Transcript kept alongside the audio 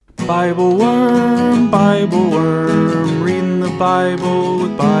BibleWorm, BibleWorm, reading the Bible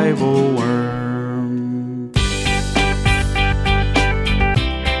with BibleWorm.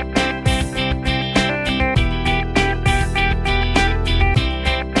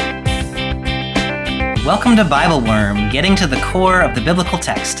 Welcome to BibleWorm, getting to the core of the biblical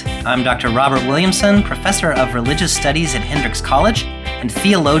text. I'm Dr. Robert Williamson, professor of religious studies at Hendrix College and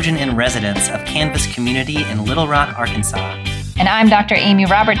theologian in residence of Canvas Community in Little Rock, Arkansas. And I'm Dr. Amy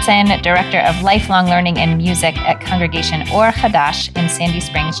Robertson, Director of Lifelong Learning and Music at Congregation Or Hadash in Sandy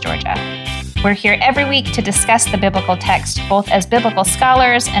Springs, Georgia. We're here every week to discuss the biblical text, both as biblical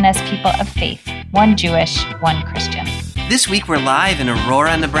scholars and as people of faith, one Jewish, one Christian. This week we're live in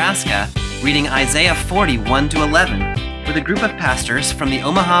Aurora, Nebraska, reading Isaiah 40, 1-11, with a group of pastors from the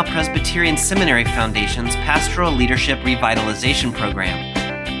Omaha Presbyterian Seminary Foundation's Pastoral Leadership Revitalization program.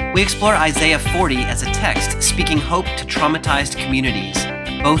 We explore Isaiah 40 as a text speaking hope to traumatized communities,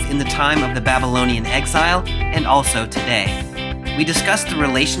 both in the time of the Babylonian exile and also today. We discuss the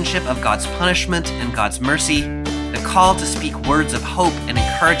relationship of God's punishment and God's mercy, the call to speak words of hope and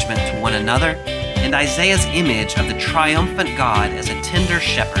encouragement to one another, and Isaiah's image of the triumphant God as a tender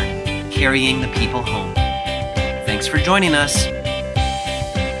shepherd carrying the people home. Thanks for joining us.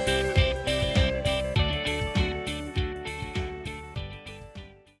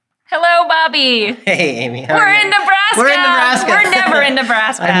 Hello, Bobby. Hey, Amy. We're in Nebraska. We're in Nebraska. We're never in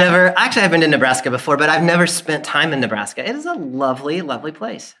Nebraska. I've been to Nebraska before, but I've never spent time in Nebraska. It is a lovely, lovely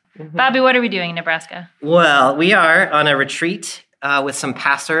place. Mm-hmm. Bobby, what are we doing in Nebraska? Well, we are on a retreat with some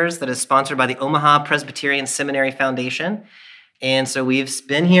pastors that is sponsored by the Omaha Presbyterian Seminary Foundation. And so we've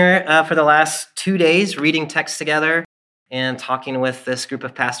been here for the last 2 days reading text together and talking with this group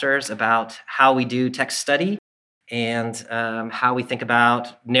of pastors about how we do text study and how we think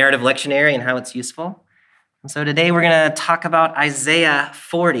about narrative lectionary and how it's useful. And so today we're going to talk about Isaiah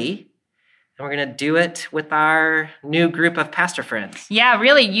 40, and we're going to do it with our new group of pastor friends. Yeah,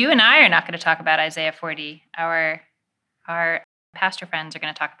 really, you and I are not going to talk about Isaiah 40. Our pastor friends are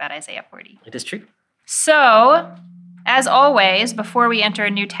going to talk about Isaiah 40. It is true. So, as always, before we enter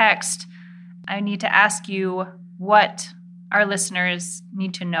a new text, I need to ask you what our listeners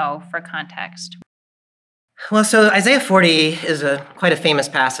need to know for context. Well, so Isaiah 40 is quite a famous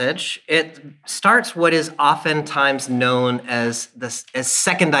passage. It starts what is oftentimes known as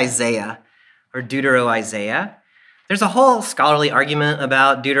Second Isaiah or Deutero-Isaiah. There's a whole scholarly argument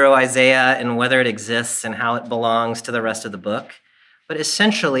about Deutero-Isaiah and whether it exists and how it belongs to the rest of the book. But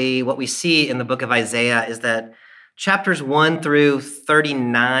essentially, what we see in the book of Isaiah is that chapters 1 through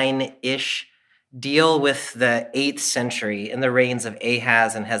 39-ish deal with the 8th century and the reigns of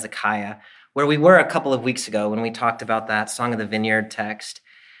Ahaz and Hezekiah, where we were a couple of weeks ago when we talked about that Song of the Vineyard text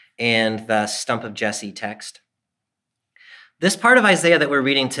and the Stump of Jesse text. This part of Isaiah that we're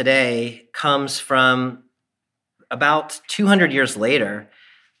reading today comes from about 200 years later,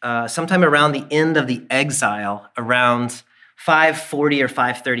 sometime around the end of the exile, around 540 or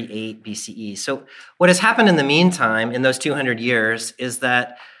 538 BCE. So what has happened in the meantime, in those 200 years, is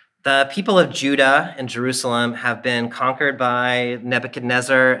that the people of Judah and Jerusalem have been conquered by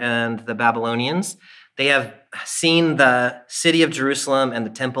Nebuchadnezzar and the Babylonians. They have seen the city of Jerusalem and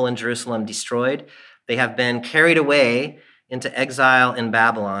the temple in Jerusalem destroyed. They have been carried away into exile in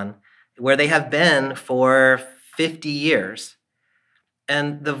Babylon, where they have been for 50 years.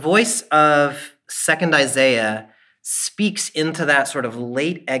 And the voice of Second Isaiah speaks into that sort of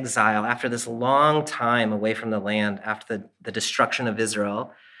late exile after this long time away from the land, after the destruction of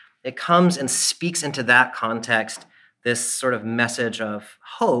Israel. It comes and speaks into that context, this sort of message of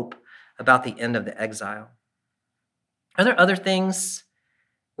hope about the end of the exile. Are there other things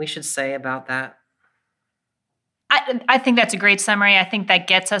we should say about that? I think that's a great summary. I think that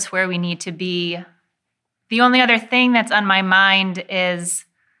gets us where we need to be. The only other thing that's on my mind is,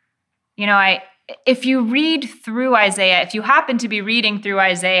 if you read through Isaiah, if you happen to be reading through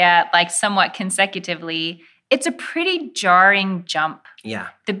Isaiah like somewhat consecutively, it's a pretty jarring jump. Yeah.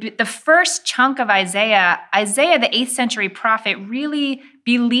 The first chunk of Isaiah, the 8th century prophet, really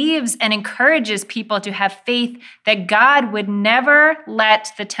believes and encourages people to have faith that God would never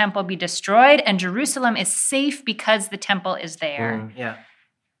let the temple be destroyed and Jerusalem is safe because the temple is there. Yeah.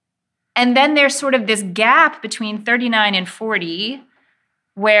 And then there's sort of this gap between 39 and 40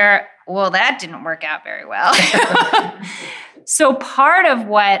 where, well, that didn't work out very well. So part of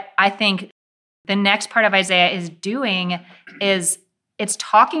what I think the next part of Isaiah is doing is it's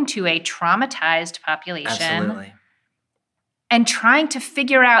talking to a traumatized population. Absolutely. And trying to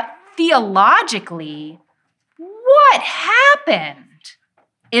figure out theologically what happened.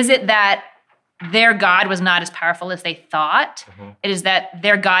 Is it that their God was not as powerful as they thought. It is that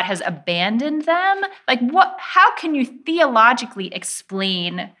their God has abandoned them. Like, how can you theologically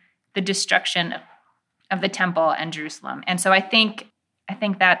explain the destruction of the temple and Jerusalem? And so I think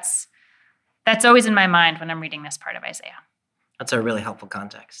that's always in my mind when I'm reading this part of Isaiah. That's a really helpful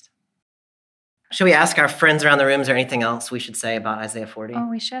context. Should we ask our friends around the room, is there anything else we should say about Isaiah 40? Oh,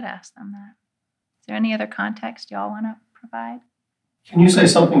 we should ask them that. Is there any other context y'all want to provide? Can you say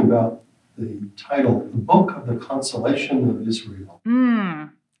something about the title, The Book of the Consolation of Israel?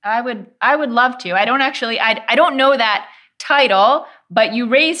 I would love to. I don't know that title, but you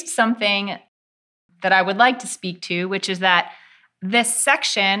raised something that I would like to speak to, which is that this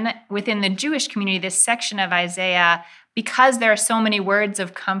section within the Jewish community, this section of Isaiah, because there are so many words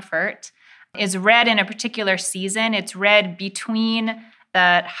of comfort, is read in a particular season. It's read between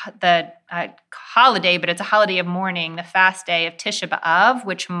the holiday, but it's a holiday of mourning, the fast day of Tisha B'Av,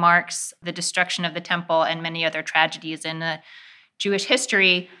 which marks the destruction of the temple and many other tragedies in Jewish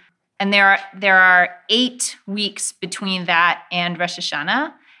history. And there are 8 weeks between that and Rosh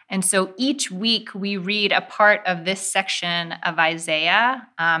Hashanah. And so each week we read a part of this section of Isaiah,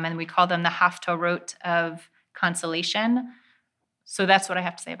 and we call them the Haftarot of consolation. So that's what I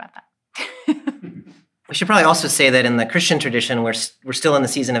have to say about that. We should probably also say that in the Christian tradition, we're still in the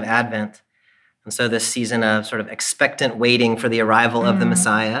season of Advent. And so this season of sort of expectant waiting for the arrival of the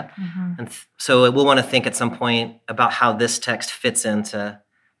Messiah. And so we'll want to think at some point about how this text fits into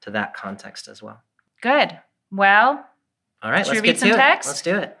that context as well. Good. Well, all right, should let's we get read some to text? Let's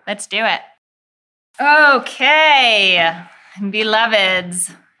do it. Let's do it. Okay.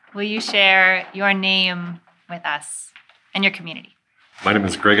 Beloveds, will you share your name with us and your community? My name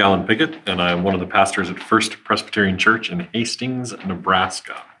is Greg Allen Pickett, and I am one of the pastors at First Presbyterian Church in Hastings,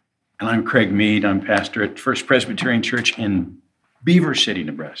 Nebraska. And I'm Craig Mead. I'm pastor at First Presbyterian Church in Beaver City,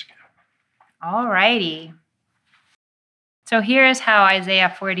 Nebraska. All righty. So here is how Isaiah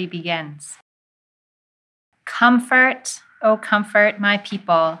 40 begins. Comfort, O comfort my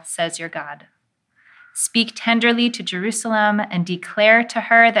people, says your God. Speak tenderly to Jerusalem and declare to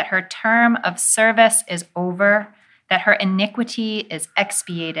her that her term of service is over, that her iniquity is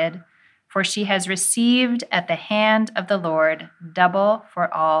expiated, for she has received at the hand of the Lord double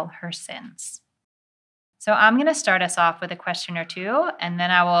for all her sins. So I'm going to start us off with a question or two, and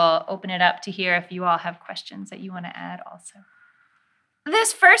then I will open it up to hear if you all have questions that you want to add also.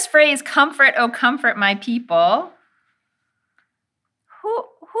 This first phrase, comfort, O comfort my people, who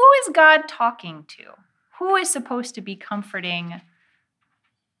is God talking to? Who is supposed to be comforting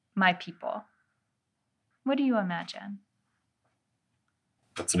my people? What do you imagine?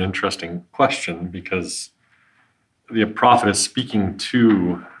 That's an interesting question because the prophet is speaking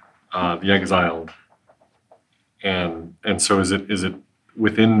to the exiled, and so is it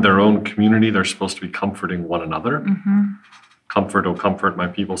within their own community they're supposed to be comforting one another? Comfort, O comfort my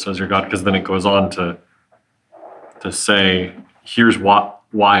people, says your God, because then it goes on to say, here's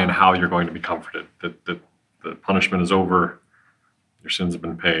why and how you're going to be comforted. That the punishment is over, your sins have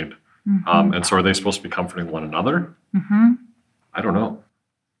been paid. And so are they supposed to be comforting one another? I don't know.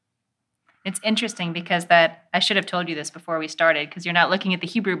 It's interesting because I should have told you this before we started because you're not looking at the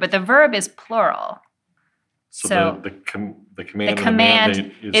Hebrew, but the verb is plural. So the command the and the command,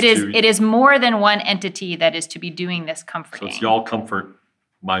 mandate it is more than one entity that is to be doing this comforting. So it's y'all comfort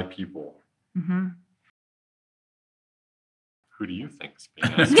my people. Who do you think is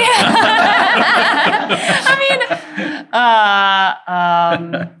being asked?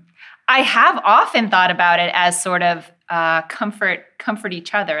 I have often thought about it as sort of comfort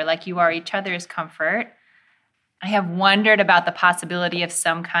each other, like you are each other's comfort. I have wondered about the possibility of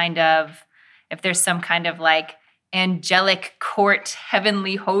if there's some kind of like angelic court,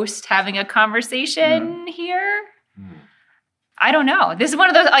 heavenly host having a conversation here. I don't know. This is one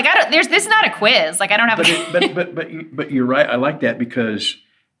of those, like, this is not a quiz. Like, I don't have But you're right. I like that because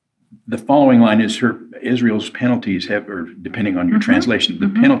the following line is Israel's penalties or depending on your translation, the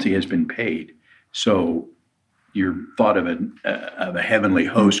penalty has been paid. So you're thought of a heavenly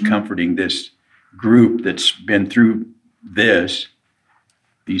host comforting this group that's been through these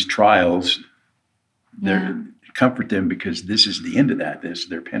trials. Comfort them because this is the end of that.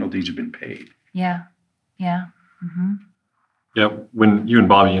 Their penalties have been paid. Yeah. Yeah, when you and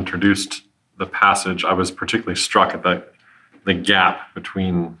Bobby introduced the passage, I was particularly struck at the gap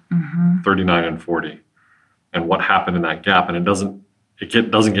between 39 and 40 and what happened in that gap. And it doesn't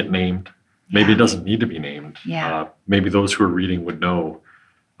get named. Maybe it doesn't need to be named. Maybe those who are reading would know.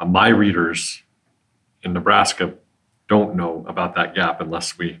 My readers in Nebraska don't know about that gap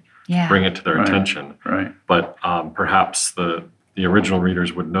unless we bring it to their attention. Right. But perhaps the original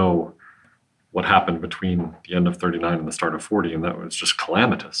readers would know what happened between the end of 39 and the start of 40, and that was just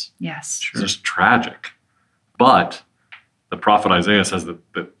calamitous. Yes. It's just tragic. But the prophet Isaiah says that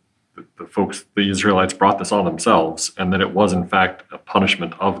the Israelites brought this on themselves, and that it was in fact a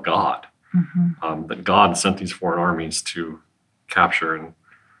punishment of God. That God sent these foreign armies to capture and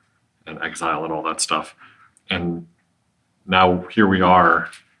exile and all that stuff. And now here we are,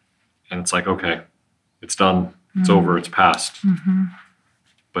 and it's like, okay, it's done, it's over, it's past.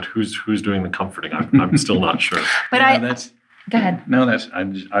 But who's doing the comforting? I'm still not sure. But go ahead. No,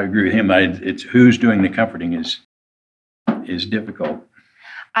 I agree with him. It's who's doing the comforting is difficult.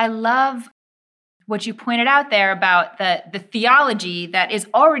 I love what you pointed out there about the theology that is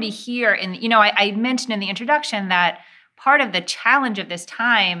already here. I mentioned in the introduction that part of the challenge of this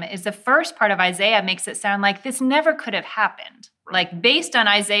time is the first part of Isaiah makes it sound like this never could have happened. Like based on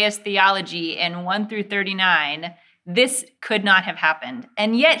Isaiah's theology in 1 through 39, this could not have happened.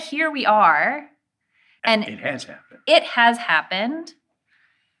 And yet here we are. And it has happened. It has happened.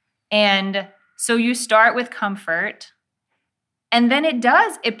 And so you start with comfort. And then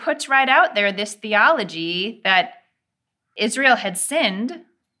it puts right out there this theology that Israel had sinned,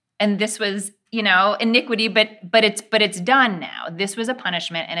 and this was, iniquity, but it's done now. This was a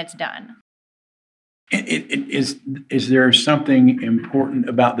punishment, and it's done. Is there something important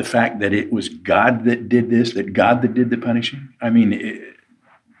about the fact that it was God that did this, that God that did the punishing? I mean,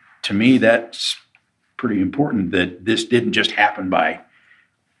 to me, that's pretty important, that this didn't just happen by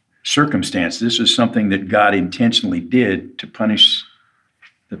circumstance. This is something that God intentionally did to punish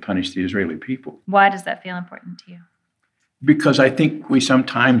the Israeli people. Why does that feel important to you? Because I think we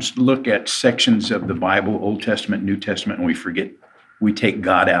sometimes look at sections of the Bible, Old Testament, New Testament, and we take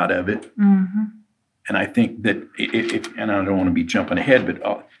God out of it. And I think that and I don't want to be jumping ahead,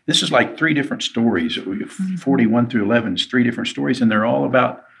 but this is like three different stories. 41 through 11 is three different stories, and they're all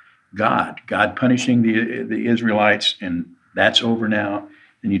about God punishing the Israelites, and that's over now.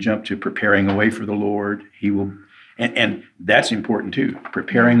 Then you jump to preparing a way for the Lord. He will, and that's important too.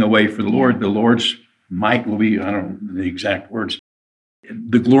 Preparing a way for the Lord. The Lord's might will be, I don't know the exact words.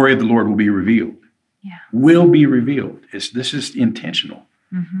 The glory of the Lord will be revealed. Yeah. Will be revealed. This is intentional.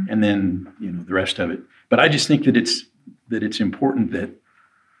 And then, the rest of it. But I just think that it's important that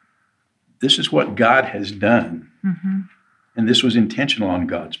this is what God has done. And this was intentional on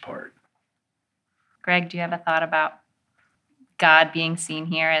God's part. Greg, do you have a thought about God being seen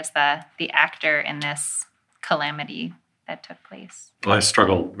here as the actor in this calamity that took place? Well, I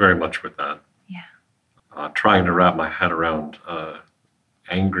struggle very much with that. Yeah. Trying to wrap my head around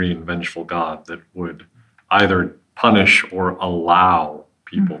angry and vengeful God that would either punish or allow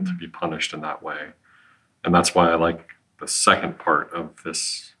people to be punished in that way. And that's why I like the second part of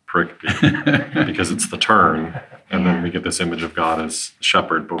this pericope, because it's the turn, and then we get this image of God as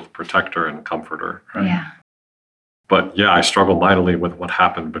shepherd, both protector and comforter. Right? Yeah. But I struggle mightily with what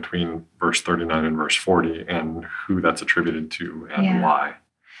happened between verse 39 and verse 40 and who that's attributed to and why.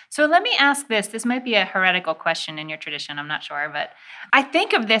 So let me ask this. This might be a heretical question in your tradition. I'm not sure. But I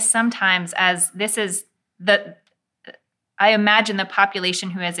think of this sometimes as this is I imagine the population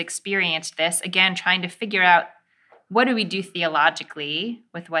who has experienced this, again, trying to figure out what do we do theologically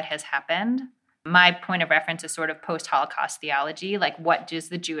with what has happened. My point of reference is sort of post-Holocaust theology. Like, what does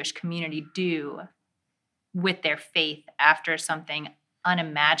the Jewish community do with their faith after something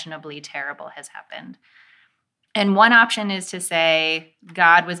unimaginably terrible has happened? And one option is to say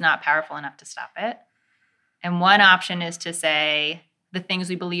God was not powerful enough to stop it. And one option is to say the things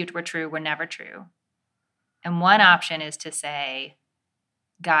we believed were true were never true. And one option is to say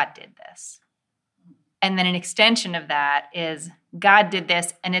God did this. And then an extension of that is God did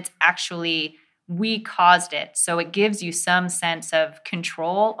this, and it's actually we caused it. So it gives you some sense of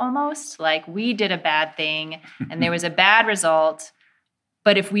control almost, like we did a bad thing and there was a bad result.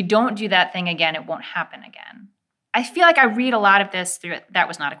 But if we don't do that thing again, it won't happen again. I feel like I read a lot of this through it. That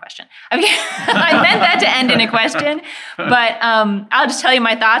was not a question. I mean, I meant that to end in a question, but I'll just tell you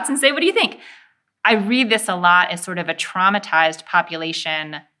my thoughts and say, what do you think? I read this a lot as sort of a traumatized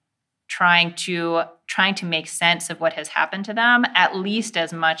population trying to make sense of what has happened to them, at least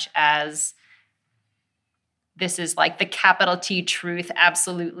as much as this is like the capital T truth,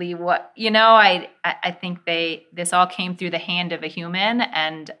 absolutely what, I think this all came through the hand of a human.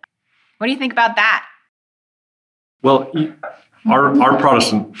 And what do you think about that? Well, our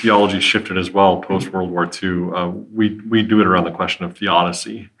Protestant theology shifted as well post-World War II. We do it around the question of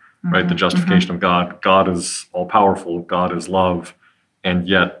theodicy, right? The justification of God. God is all-powerful. God is love. And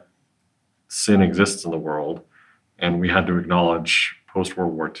yet sin exists in the world. And we had to acknowledge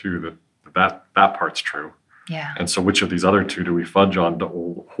post-World War II that part's true. Yeah. And so which of these other two do we fudge on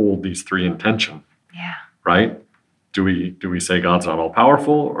to hold these three in tension? Yeah. Right? Do we say God's not all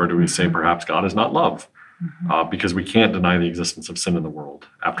powerful, or do we say perhaps God is not love? Because we can't deny the existence of sin in the world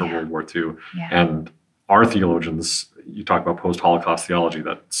after World War II. Yeah. And our theologians, you talk about post-Holocaust theology,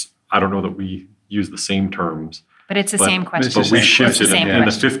 I don't know that we use the same terms. But it's the same question. But we shifted It's the same in the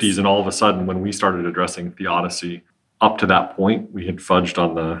questions. 50s, and all of a sudden, when we started addressing theodicy, up to that point, we had fudged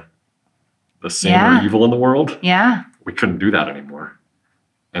on the sin or evil in the world. Yeah. We couldn't do that anymore.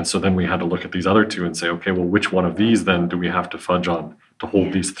 And so then we had to look at these other two and say, okay, well, which one of these then do we have to fudge on to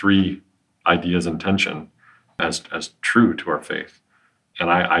hold these three ideas in tension as true to our faith? And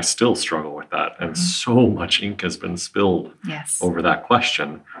I still struggle with that. And so much ink has been spilled over that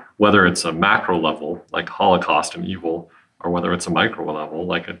question, whether it's a macro level, like Holocaust and evil, or whether it's a micro level,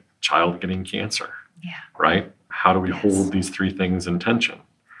 like a child getting cancer. Yeah. Right? How do we hold these three things in tension?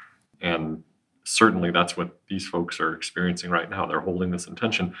 And certainly that's what these folks are experiencing right now. They're holding this in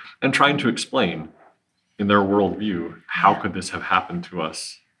tension and trying to explain in their worldview, how could this have happened to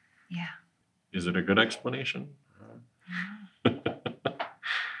us? Yeah. Is it a good explanation?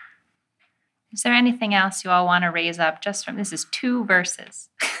 Is there anything else you all want to raise up just from this is 2 verses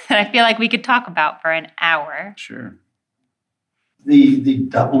that I feel like we could talk about for an hour? Sure. The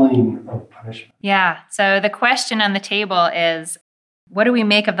doubling of punishment. Yeah. So the question on the table is, what do we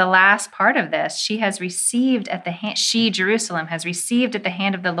make of the last part of this? She, Jerusalem, has received at the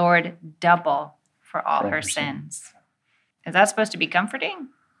hand of the Lord double for all her sins. Is that supposed to be comforting?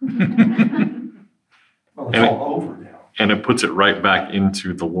 Well, it's all over now. And it puts it right back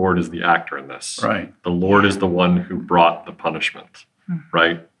into the Lord is the actor in this. Right. The Lord is the one who brought the punishment,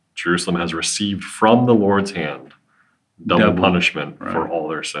 right? Jerusalem has received from the Lord's hand double punishment for all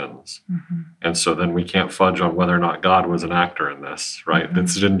their sins. And so then we can't fudge on whether or not God was an actor in this, right?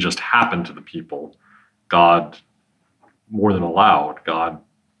 This didn't just happen to the people. God, more than allowed, God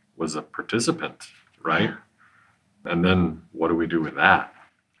was a participant, right? And then what do we do with that?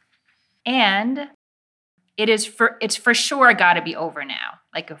 And it's for sure got to be over now.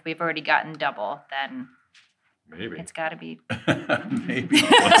 Like if we've already gotten double, then maybe it's got to be. Maybe.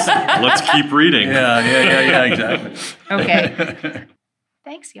 Let's keep reading. Yeah, exactly. Okay.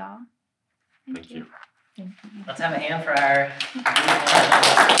 Thanks, y'all. Thank you. Let's have a hand for our.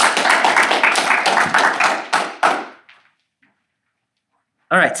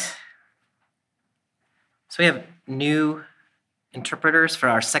 All right. So we have new interpreters for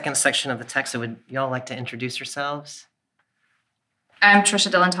our second section of the text. So would y'all like to introduce yourselves? I'm Trisha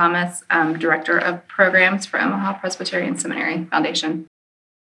Dillon Thomas. I'm Director of Programs for Omaha Presbyterian Seminary Foundation.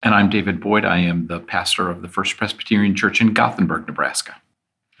 And I'm David Boyd. I am the pastor of the First Presbyterian Church in Gothenburg, Nebraska.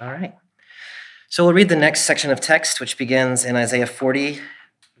 All right. So we'll read the next section of text, which begins in Isaiah 40,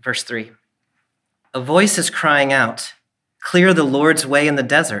 verse 3. A voice is crying out, "Clear the Lord's way in the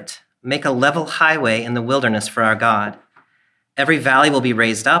desert. Make a level highway in the wilderness for our God. Every valley will be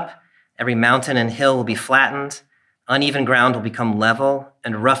raised up. Every mountain and hill will be flattened. Uneven ground will become level,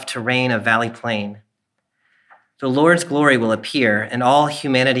 and rough terrain a valley plain. The Lord's glory will appear, and all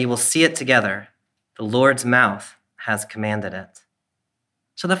humanity will see it together. The Lord's mouth has commanded it."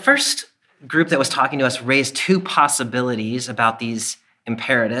 So the first group that was talking to us raised 2 possibilities about these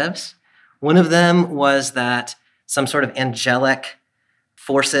imperatives. One of them was that some sort of angelic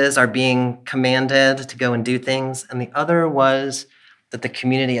forces are being commanded to go and do things, and the other was that the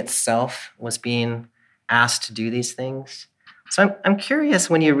community itself was being asked to do these things. So I'm curious,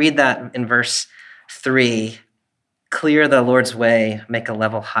 when you read that in verse 3, clear the Lord's way, make a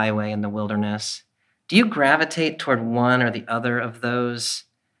level highway in the wilderness, do you gravitate toward one or the other of those,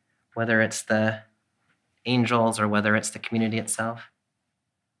 whether it's the angels or whether it's the community itself?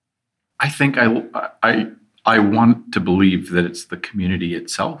 I think I want to believe that it's the community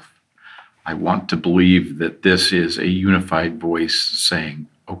itself. I want to believe that this is a unified voice saying,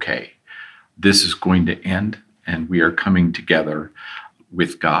 okay, this is going to end, and we are coming together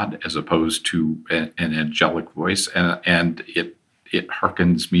with God as opposed to an angelic voice. And it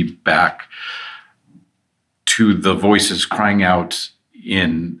harkens me back to the voices crying out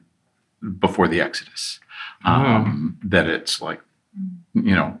before the Exodus. That it's like,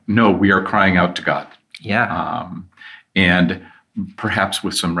 no, we are crying out to God. Yeah. And perhaps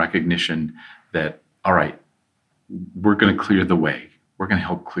with some recognition that, all right, we're going to clear the way. We're going to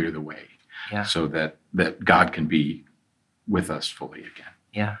help clear the way so that God can be with us fully again.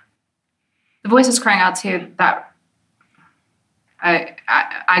 Yeah. The voice is crying out too. That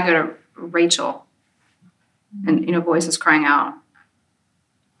I go to Rachel, and voice is crying out.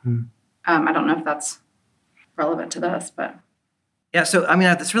 I don't know if that's relevant to this, but Yeah, so I mean,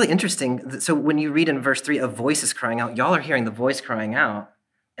 that's really interesting. So when you read in verse 3, a voice is crying out, y'all are hearing the voice crying out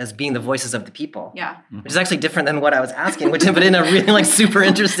as being the voices of the people. Yeah. Which is actually different than what I was asking, but in a really like super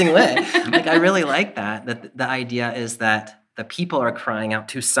interesting way. Like I really like that the idea is that the people are crying out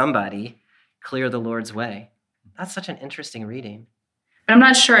to somebody, clear the Lord's way. That's such an interesting reading. But I'm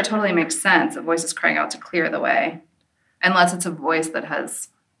not sure it totally makes sense. A voice is crying out to clear the way, unless it's a voice that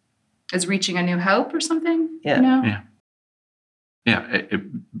is reaching a new hope or something. Yeah. You know? Yeah. Yeah,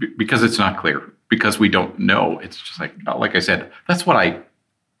 because it's not clear, because we don't know. It's just like I said, that's what I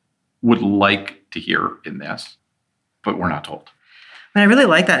would like to hear in this, but we're not told. And I really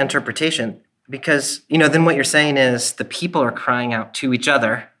like that interpretation because, then what you're saying is the people are crying out to each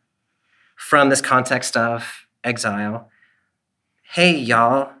other from this context of exile. Hey,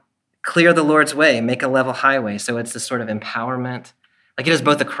 y'all, clear the Lord's way, make a level highway. So it's this sort of empowerment. Like it is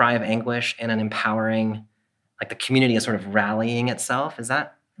both a cry of anguish and an empowering, like the community is sort of rallying itself. Is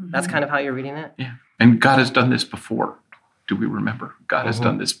that, that's kind of how you're reading it? Yeah. And God has done this before. Do we remember? God has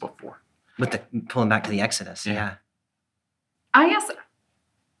done this before. With pulling back to the Exodus. Yeah. I guess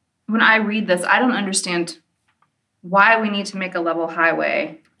when I read this, I don't understand why we need to make a level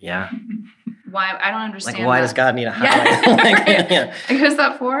highway. Yeah. Why I don't understand. Like, why does God need a highway? Like, who's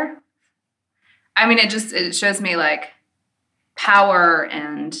that for? I mean, it shows me like power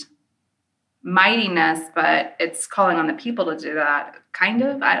and mightiness, but it's calling on the people to do that. Kind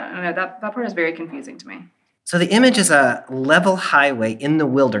of. I don't know. That part is very confusing to me. So the image is a level highway in the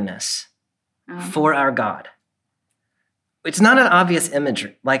wilderness for our God. It's not an obvious image.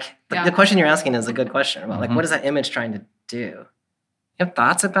 Like the question you're asking is a good question about like what is that image trying to do? You have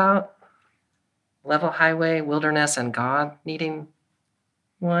thoughts about level highway, wilderness, and God needing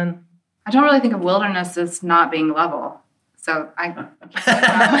one? I don't really think of wilderness as not being level. So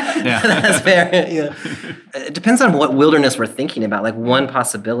That's fair. Yeah. It depends on what wilderness we're thinking about. Like one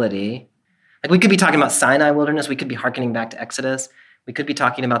possibility, like we could be talking about Sinai wilderness. We could be hearkening back to Exodus. We could be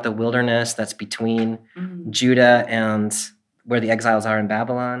talking about the wilderness that's between Judah and where the exiles are in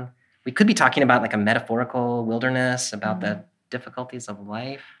Babylon. We could be talking about like a metaphorical wilderness about the difficulties of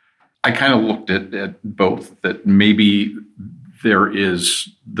life. I kind of looked at both, that maybe there is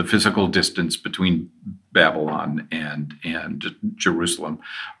the physical distance between Babylon and Jerusalem,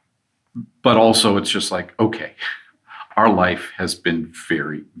 but also it's just like, okay, our life has been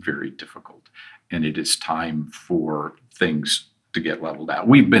very, very difficult, and it is time for things to get leveled out.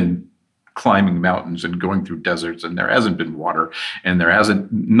 We've been climbing mountains and going through deserts, and there hasn't been water,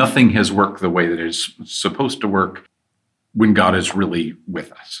 and nothing has worked the way that it's supposed to work when God is really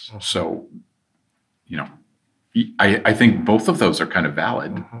with us. So, I think both of those are kind of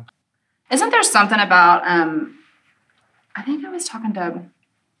valid. Isn't there something about, I think I was talking to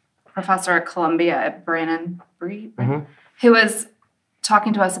a professor at Columbia, Brandon Breed, who was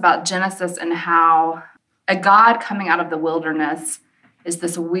talking to us about Genesis and how a God coming out of the wilderness is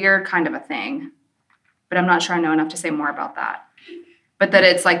this weird kind of a thing. But I'm not sure I know enough to say more about that. But that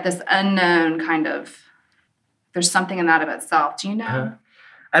it's like this unknown kind of, there's something in that of itself. Do you know?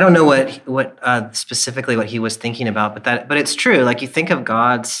 I don't know what specifically what he was thinking about, but it's true. Like you think of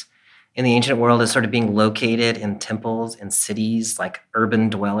gods in the ancient world as sort of being located in temples and cities, like urban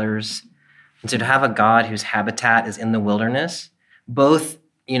dwellers. And so to have a God whose habitat is in the wilderness, both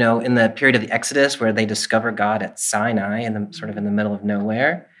in the period of the Exodus where they discover God at Sinai sort of in the middle of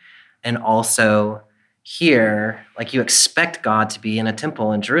nowhere, and also here, like you expect God to be in a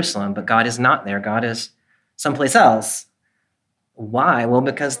temple in Jerusalem, but God is not there. God is someplace else. Why? Well,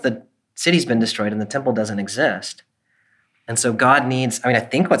 because the city's been destroyed and the temple doesn't exist. And so God needs, I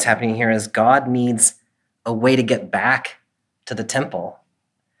think what's happening here is God needs a way to get back to the temple.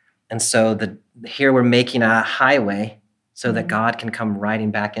 And so here we're making a highway so that God can come riding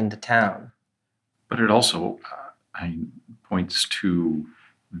back into town. But it also points to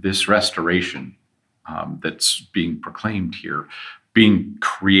this restoration that's being proclaimed here, being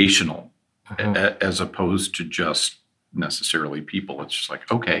creational as opposed to just necessarily people. It's just like,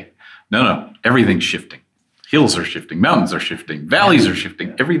 okay, no, everything's shifting. Hills are shifting, mountains are shifting, valleys are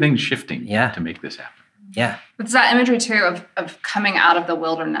shifting, everything's shifting to make this happen. Yeah. It's that imagery too of coming out of the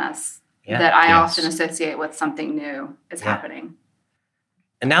wilderness that I often associate with something new is happening.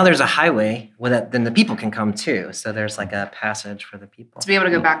 And now there's a highway where then the people can come too. So there's like a passage for the people. To be able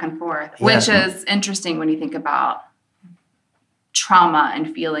to go back and forth, which is interesting when you think about trauma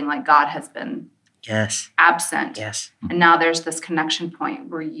and feeling like God has been absent. Yes. And now there's this connection point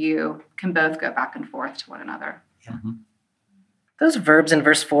where you can both go back and forth to one another. Yeah. Those verbs in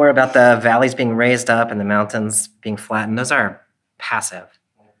verse 4 about the valleys being raised up and the mountains being flattened, those are passive,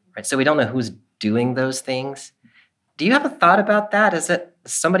 right? So we don't know who's doing those things. Do you have a thought about that? Is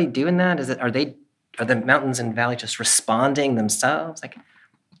somebody doing that? Are the mountains and valleys just responding themselves? Like,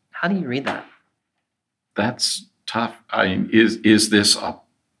 how do you read that? That's tough. I mean, is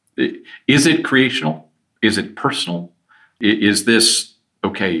it creational? Is it personal? Is this,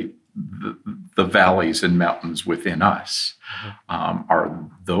 okay, the valleys and mountains within us, are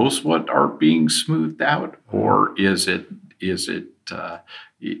those what are being smoothed out, or is it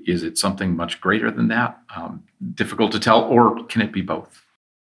something much greater than that? Difficult to tell, or can it be both?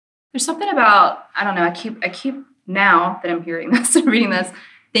 There's something about, I don't know, I keep now that I'm hearing this and reading this,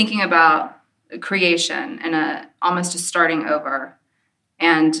 thinking about creation and almost just starting over.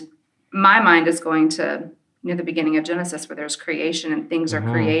 And my mind is going to the beginning of Genesis, where there's creation and things are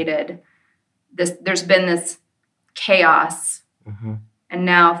created. There's been this chaos, and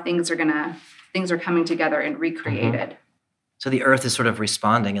now things are coming together and recreated. So the earth is sort of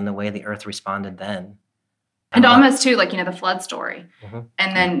responding in the way the earth responded then. And almost too, like, the flood story.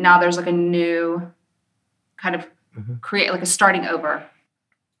 And then now there's like a new kind of create, like a starting over.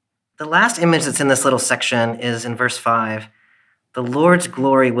 The last image that's in this little section is in verse 5. The Lord's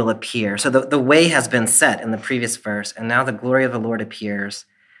glory will appear. So the way has been set in the previous verse, and now the glory of the Lord appears.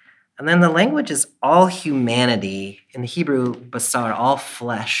 And then the language is all humanity. In the Hebrew, basar, all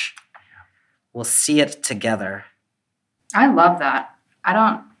flesh will see it together. I love that. I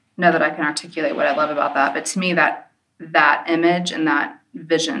don't know that I can articulate what I love about that, but to me that image and that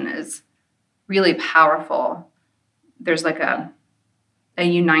vision is really powerful. There's like a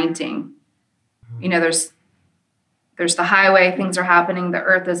uniting. There's the highway, things are happening, the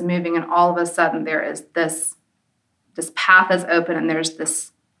earth is moving, and all of a sudden there is this path is open, and there's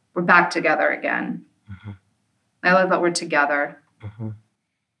this, we're back together again. I love that we're together.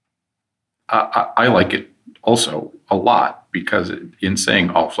 I like it also a lot, because in saying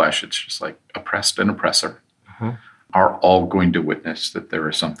all flesh, it's just like oppressed and oppressor are all going to witness that there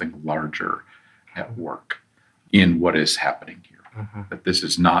is something larger at work in what is happening here. That this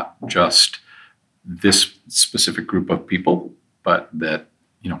is not just this specific group of people, but that,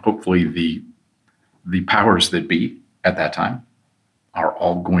 hopefully the powers that be at that time are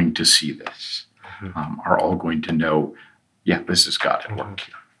all going to see this, are all going to know, this is God at work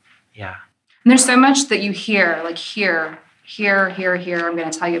here. Yeah. And there's so much that you hear, like here, I'm going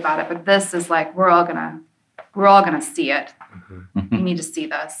to tell you about it, but this is like, we're all gonna see it. You need to see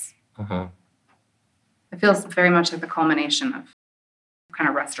this. It feels very much like the culmination of kind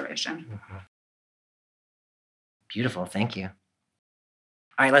of restoration. Beautiful. Thank you.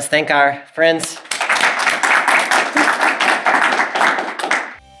 All right, let's thank our friends.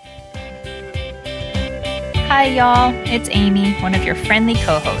 Hi, y'all. It's Amy, one of your friendly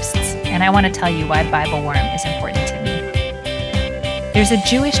co-hosts, and I want to tell you why BibleWorm is important to me. There's a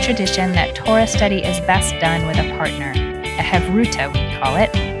Jewish tradition that Torah study is best done with a partner, a Hevruta, we call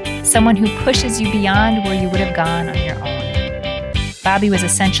it, someone who pushes you beyond where you would have gone on your own. Bobby was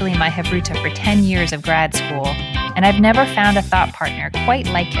essentially my Hevruta for 10 years of grad school, and I've never found a thought partner quite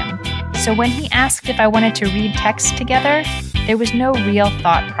like him. So when he asked if I wanted to read text together, there was no real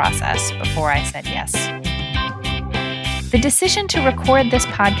thought process before I said yes. The decision to record this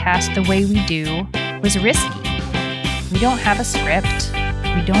podcast the way we do was risky. We don't have a script.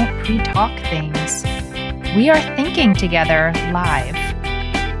 We don't pre-talk things. We are thinking together live.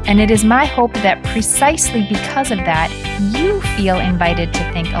 And it is my hope that precisely because of that, you feel invited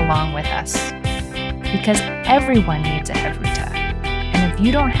to think along with us. Because everyone needs a Hevruta. And if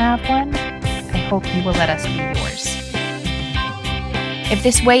you don't have one, I hope you will let us be yours. If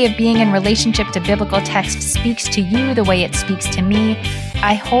this way of being in relationship to biblical text speaks to you the way it speaks to me,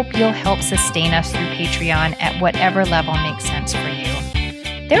 I hope you'll help sustain us through Patreon at whatever level makes sense for you.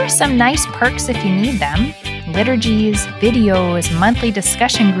 There are some nice perks if you need them. Liturgies, videos, monthly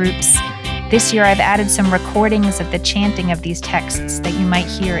discussion groups. This year I've added some recordings of the chanting of these texts that you might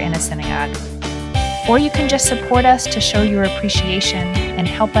hear in a synagogue. Or you can just support us to show your appreciation and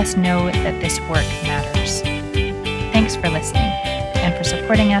help us know that this work matters. Thanks for listening and for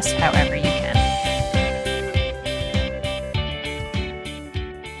supporting us however you can.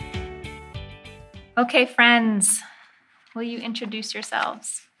 Okay, friends, will you introduce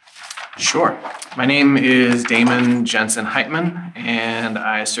yourselves? Sure. My name is Damon Jensen Heitman, and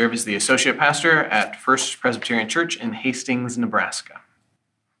I serve as the associate pastor at First Presbyterian Church in Hastings, Nebraska.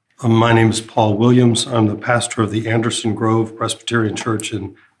 My name is Paul Williams. I'm the pastor of the Anderson Grove Presbyterian Church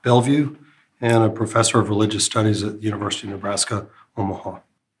in Bellevue and a professor of religious studies at the University of Nebraska, Omaha.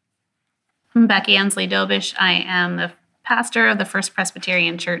 I'm Becky Ansley Dobish. I am the pastor of the First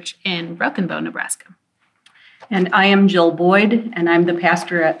Presbyterian Church in Broken Bow, Nebraska. And I am Jill Boyd, and I'm the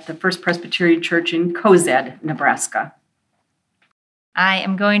pastor at the First Presbyterian Church in Cozad, Nebraska. I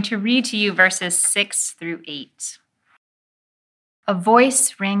am going to read to you verses 6 through 8. A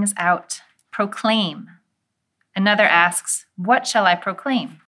voice rings out, "Proclaim." Another asks, "What shall I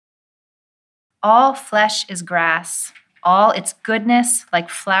proclaim?" All flesh is grass, all its goodness like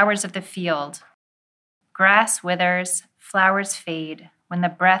flowers of the field. Grass withers, flowers fade, when the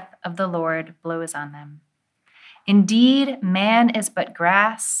breath of the Lord blows on them. Indeed, man is but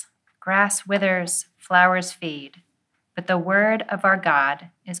grass, grass withers, flowers fade, but the word of our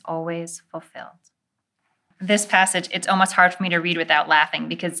God is always fulfilled. This passage, it's almost hard for me to read without laughing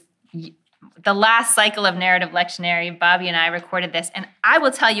because the last cycle of Narrative Lectionary, Bobby and I recorded this, and I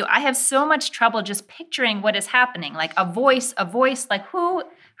will tell you, I have so much trouble just picturing what is happening, like a voice, like who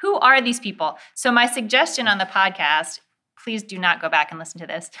are these people? So my suggestion on the podcast, please do not go back and listen to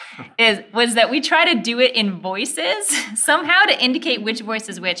this, was that we try to do it in voices somehow to indicate which voice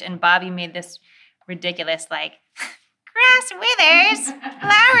is which, and Bobby made this ridiculous, like, grass withers,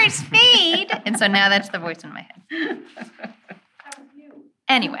 flowers fade. And so now that's the voice in my head.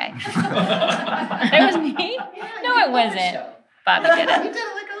 Anyway. It was me? No, it wasn't. Bobby did it. You did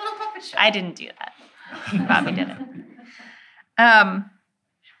it like a little puppet show. I didn't do that. Bobby did it.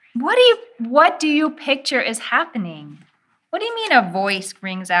 What do you picture is happening? What do you mean a voice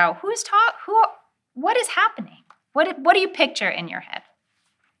rings out? What is happening? What do you picture in your head?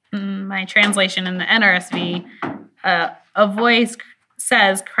 My translation in the NRSV, a voice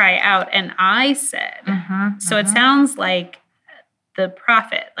says, "Cry out," and I said. So it sounds like the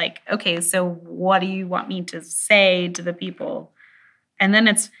prophet, like, okay, so what do you want me to say to the people? And then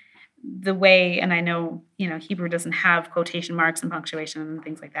it's the way, and I know, Hebrew doesn't have quotation marks and punctuation and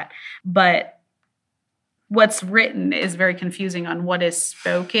things like that, but what's written is very confusing on what is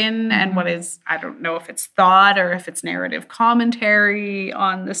spoken and what is, I don't know if it's thought or if it's narrative commentary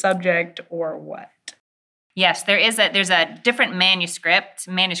on the subject or what. Yes, there's a different manuscript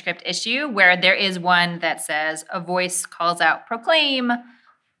issue where there is one that says, a voice calls out, "Proclaim."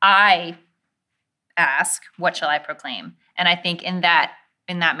 I ask, "What shall I proclaim?" And I think in that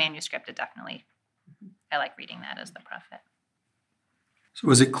manuscript, it definitely, I like reading that as the prophet. So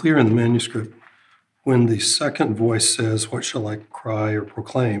is it clear in the manuscript when the second voice says, "What shall I cry or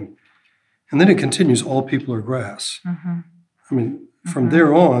proclaim?" And then it continues, "All people are grass." I mean, from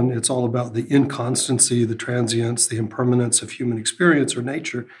there on, it's all about the inconstancy, the transience, the impermanence of human experience or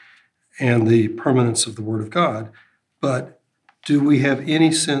nature, and the permanence of the Word of God. But do we have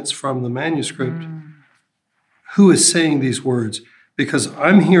any sense from the manuscript who is saying these words? Because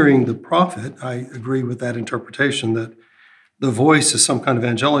I'm hearing the prophet, I agree with that interpretation, that the voice is some kind of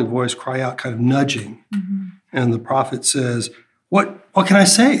angelic voice, cry out, kind of nudging. And the prophet says, what can I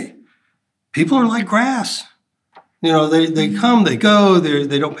say? People are like grass. They come, they go,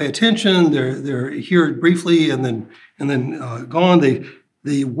 they don't pay attention, they're here briefly and then gone.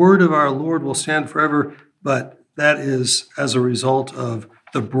 The word of our Lord will stand forever, but that is as a result of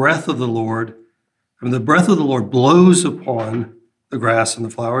the breath of the Lord. I mean, the breath of the Lord blows upon the grass and the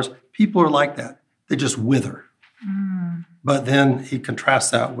flowers. People are like that. They just wither. But then he contrasts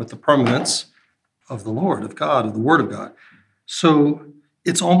that with the permanence of the Lord, of God, of the Word of God. So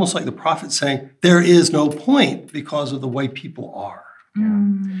it's almost like the prophet saying, there is no point because of the way people are.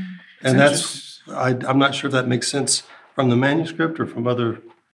 And I'm not sure if that makes sense from the manuscript or from other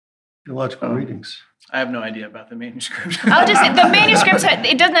theological readings. I have no idea about the manuscript. I'll just say, the manuscript,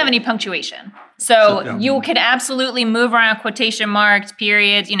 it doesn't have any punctuation. So you can absolutely move around quotation marks,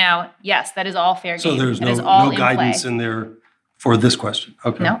 periods, yes, that is all fair game. So there's that is no all in guidance play. in there for this question.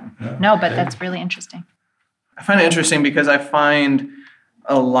 Okay. No, but that's really interesting. I find it interesting because I find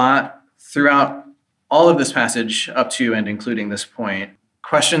a lot throughout all of this passage up to and including this point,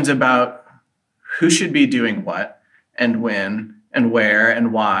 questions about who should be doing what and when and where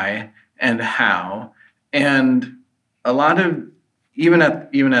and why and how. And a lot of, even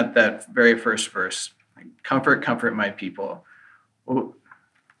at that very first verse, like, comfort my people.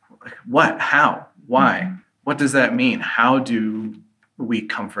 What? How? Why? What does that mean? How do we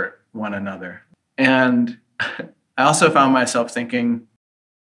comfort one another? And I also found myself thinking,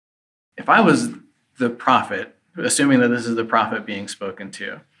 if I was the prophet, assuming that this is the prophet being spoken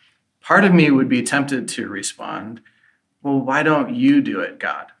to, part of me would be tempted to respond, well, why don't you do it,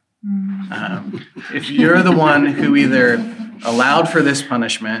 God? If you're the one who either allowed for this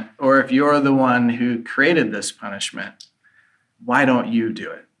punishment or if you're the one who created this punishment, why don't you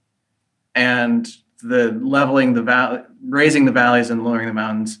do it? And the leveling the valley, raising the valleys and lowering the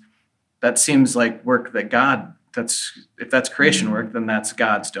mountains, that seems like work that God, if that's creation work, then that's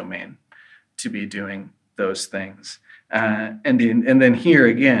God's domain to be doing those things. And then here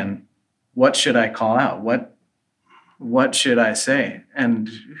again, what should I call out? What should I say? And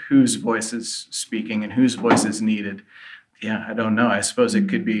whose voice is speaking and whose voice is needed? Yeah, I don't know. I suppose it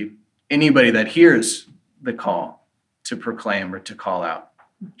could be anybody that hears the call to proclaim or to call out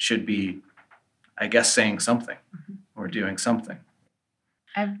should be, I guess, saying something or doing something.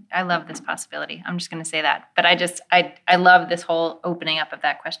 I love this possibility. I'm just going to say that. But I love this whole opening up of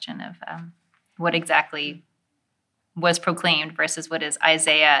that question of what exactly was proclaimed versus what is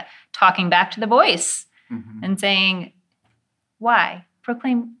Isaiah talking back to the voice and saying, why?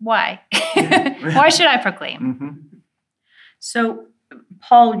 Proclaim why? Why should I proclaim? So,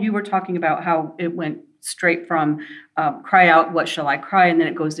 Paul, you were talking about how it went straight from cry out, what shall I cry? And then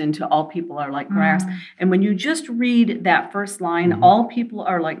it goes into all people are like grass. And when you just read that first line, all people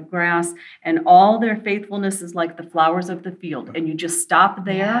are like grass and all their faithfulness is like the flowers of the field. And you just stop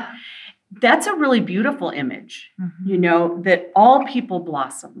there. That's a really beautiful image, that all people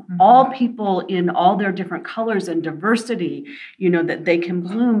blossom, all people in all their different colors and diversity, that they can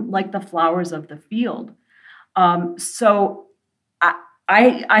bloom like the flowers of the field. So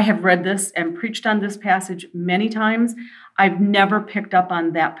I have read this and preached on this passage many times. I've never picked up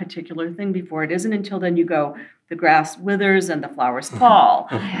on that particular thing before. It isn't until then you go, the grass withers and the flowers fall,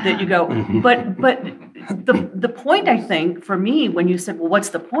 that you go, but the point, I think, for me, when you said, well, what's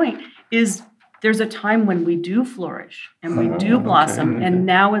the point, is there's a time when we do flourish and we do blossom, and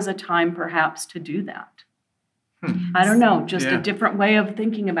now is a time perhaps to do that. I don't know, just a different way of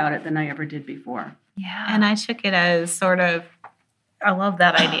thinking about it than I ever did before. Yeah. And I took it as sort of, I love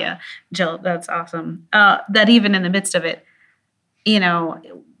that idea, Jill. That's awesome. That even in the midst of it,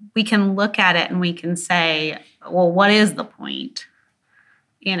 we can look at it and we can say, well, what is the point?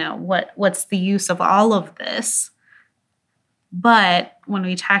 What's the use of all of this? But when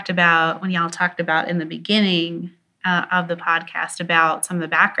y'all talked about in the beginning of the podcast about some of the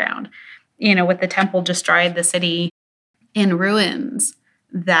background, with the temple destroyed, the city in ruins,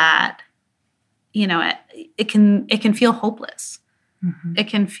 that, it can feel hopeless. It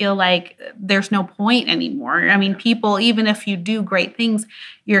can feel like there's no point anymore. I mean, people, even if you do great things,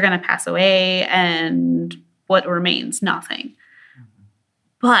 you're going to pass away and what remains? Nothing.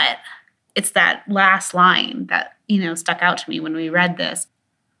 But it's that last line that, stuck out to me when we read this.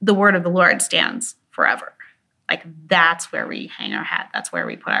 The word of the Lord stands forever. Like, that's where we hang our hat. That's where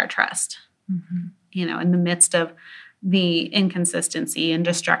we put our trust. In the midst of the inconsistency and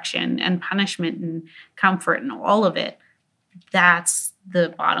destruction and punishment and comfort and all of it, that's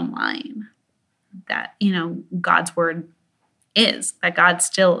the bottom line, that, God's word is, that God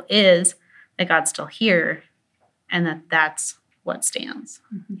still is, that God's still here, and that's what stands.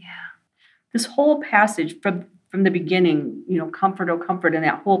 This whole passage from the beginning, comfort, oh comfort, and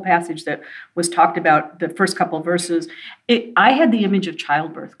that whole passage that was talked about, the first couple of verses, I had the image of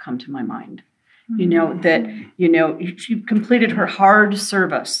childbirth come to my mind. She completed her hard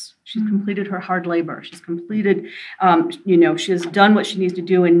service. She's completed her hard labor. She's completed, she has done what she needs to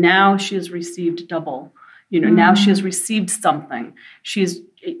do, and now she has received double. Now she has received something. She's,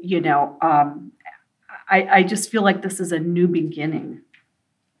 I just feel like this is a new beginning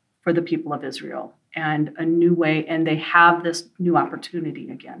for the people of Israel and a new way, and they have this new opportunity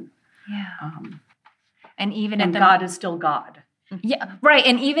again. And God is still God. Yeah, right.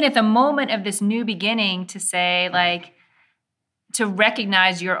 And even at the moment of this new beginning, to say, like, to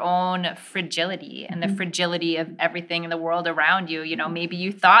recognize your own fragility and the fragility of everything in the world around you. Maybe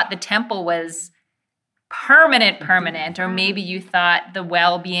you thought the temple was permanent, or maybe you thought the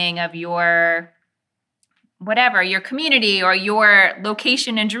well-being of your community or your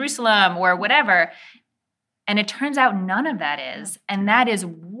location in Jerusalem or whatever. And it turns out none of that is. And that is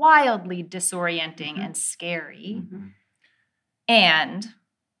wildly disorienting and scary. And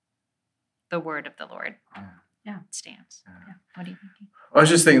the word of the Lord stands. What do you think? I was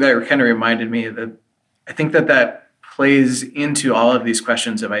just thinking that kind of reminded me that I think that plays into all of these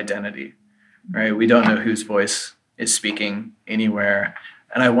questions of identity, right? We don't know whose voice is speaking anywhere.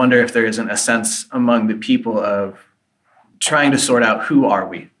 And I wonder if there isn't a sense among the people of trying to sort out who are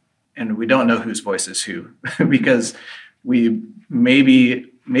we? And we don't know whose voice is who, because we maybe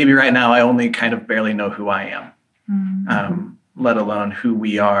right now I only kind of barely know who I am. Let alone who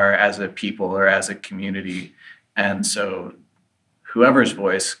we are as a people or as a community. And so whoever's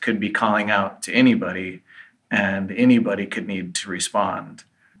voice could be calling out to anybody, and anybody could need to respond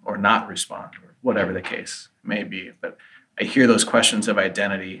or not respond, or whatever the case may be. But I hear those questions of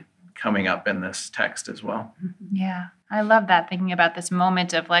identity coming up in this text as well. Yeah, I love that, thinking about this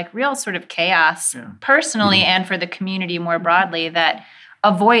moment of like real sort of chaos personally and for the community more broadly, that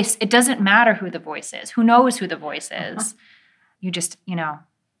a voice, it doesn't matter who the voice is. Who knows who the voice is? You just, I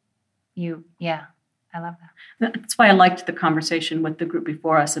love that. That's why I liked the conversation with the group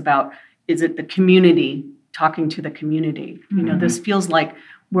before us about, is it the community talking to the community? This feels like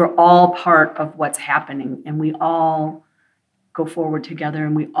we're all part of what's happening, and we all go forward together,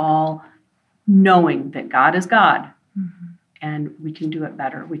 and we all knowing that God is God, and we can do it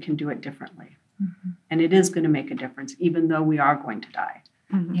better. We can do it differently. And it is going to make a difference, even though we are going to die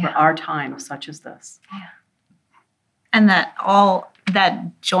for our time such as this. Yeah. And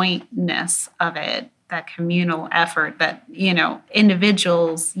that jointness of it, that communal effort, that,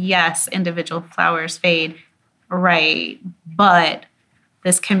 individuals, yes, individual flowers fade, right, but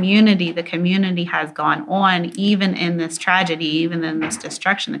the community has gone on, even in this tragedy, even in this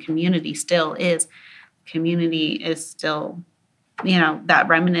destruction, the community is still, that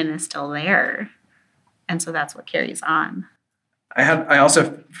remnant is still there. And so that's what carries on. I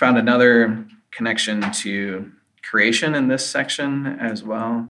also found another connection to creation in this section as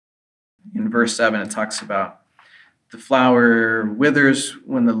well. In verse 7, it talks about the flower withers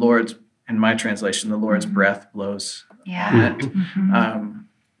when in my translation, the Lord's breath blows on it,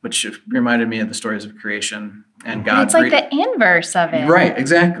 which reminded me of the stories of creation and God. It's like the inverse of it. Right,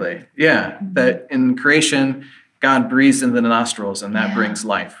 exactly. Yeah, that in creation, God breathes into the nostrils, and that brings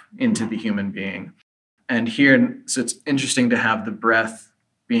life into the human being. And here, so it's interesting to have the breath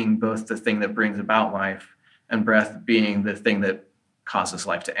being both the thing that brings about life and breath being the thing that causes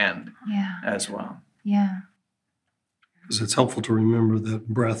life to end as well. Yeah. Because it's helpful to remember that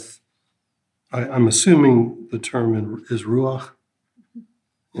breath, I'm assuming the term is ruach.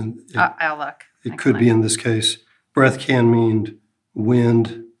 And I'll look. It could be in this case. Breath can mean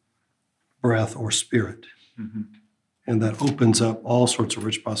wind, breath, or spirit. And that opens up all sorts of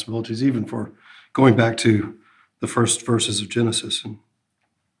rich possibilities, even for going back to the first verses of Genesis and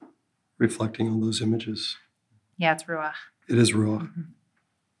reflecting on those images. Yeah, it's ruach. It is ruach.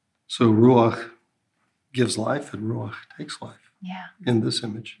 So ruach gives life and ruach takes life in this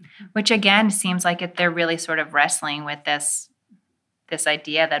image. Which again seems like they're really sort of wrestling with this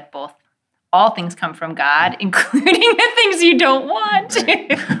idea that all things come from God, including the things you don't want.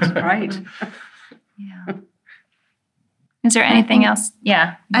 Right. Yeah. Is there anything else?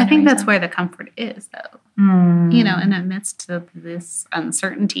 Yeah. I think that's where the comfort is, though. In the midst of this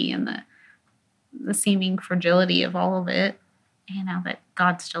uncertainty and the seeming fragility of all of it, that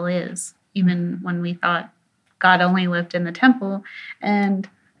God still is. Even when we thought God only lived in the temple and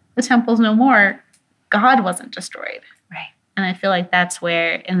the temple's no more, God wasn't destroyed. Right. And I feel like that's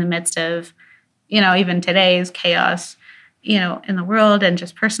where, in the midst of, even today's chaos, in the world and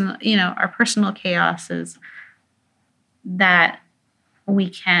just personal, our personal chaos, is that we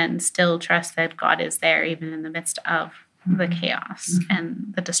can still trust that God is there, even in the midst of the chaos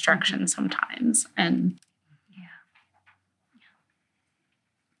and the destruction sometimes. And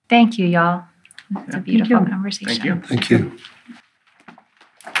thank you, y'all. It's a beautiful conversation. Thank you. Thank you.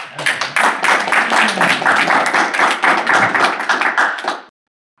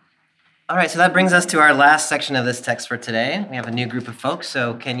 All right, so that brings us to our last section of this text for today. We have a new group of folks,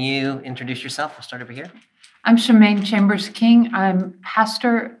 so can you introduce yourself? We'll start over here. I'm Shemaine Chambers King. I'm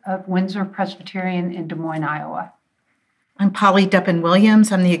pastor of Windsor Presbyterian in Des Moines, Iowa. I'm Polly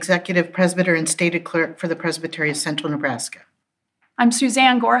Deppen-Williams. I'm the executive presbyter and stated clerk for the Presbyterian of Central Nebraska. I'm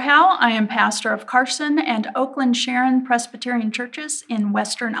Suzanne Gorhau. I am pastor of Carson and Oakland Sharon Presbyterian churches in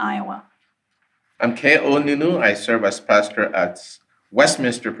western Iowa. I'm Kay Onunu. I serve as pastor at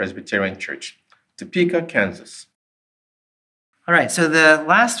Westminster Presbyterian Church, Topeka, Kansas. All right, so the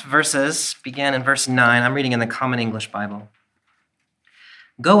last verses began in verse 9. I'm reading in the Common English Bible.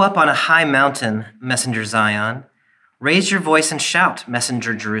 Go up on a high mountain, messenger Zion. Raise your voice and shout,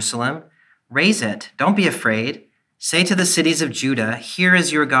 messenger Jerusalem. Raise it, don't be afraid. Say to the cities of Judah, here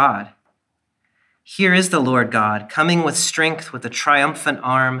is your God. Here is the Lord God, coming with strength, with a triumphant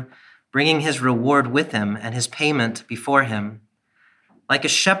arm, bringing his reward with him and his payment before him. Like a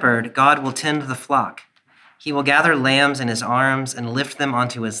shepherd, God will tend the flock. He will gather lambs in his arms and lift them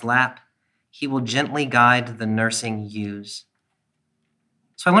onto his lap. He will gently guide the nursing ewes.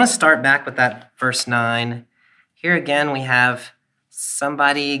 So I want to start back with that verse 9. Here again, we have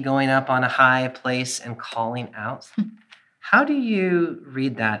somebody going up on a high place and calling out. How do you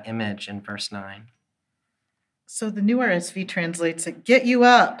read that image in verse 9? So the new RSV translates it, get you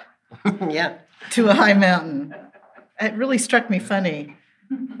up to a high mountain. It really struck me funny.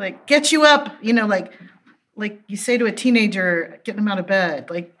 Like, get you up, like you say to a teenager, getting them out of bed,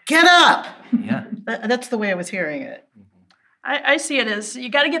 like, get up. Yeah. That's the way I was hearing it. I see it as you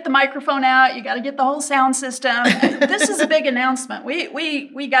got to get the microphone out. You got to get the whole sound system. This is a big announcement.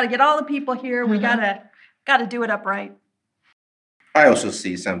 We got to get all the people here. We got to do it upright. I also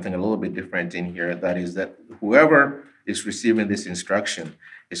see something a little bit different in here. That is that whoever is receiving this instruction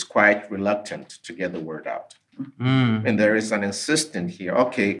is quite reluctant to get the word out. And there is an insistence here.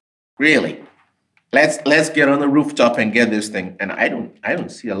 Okay, really, let's get on the rooftop and get this thing. And I don't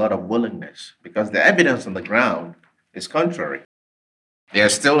see a lot of willingness because the evidence on the ground is contrary. They are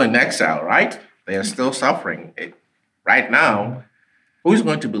still in exile, right? They are still suffering. Right now, who's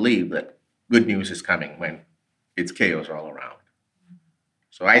going to believe that good news is coming when it's chaos all around?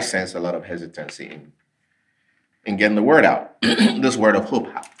 So I sense a lot of hesitancy in getting the word out, this word of hope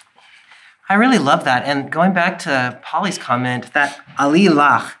out. I really love that. And going back to Polly's comment, that Ali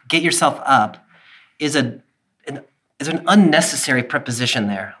lach, get yourself up, is an unnecessary preposition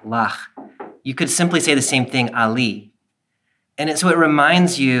there, lach. You could simply say the same thing, Ali. And so it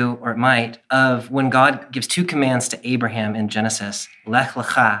reminds you, or it might, of when God gives two commands to Abraham in Genesis, lech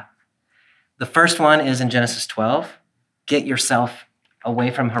lecha. The first one is in Genesis 12, get yourself away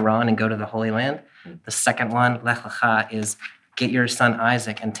from Haran and go to the Holy Land. The second one, lech lecha, is get your son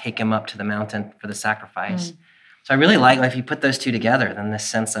Isaac and take him up to the mountain for the sacrifice. So I really like if you put those two together, then this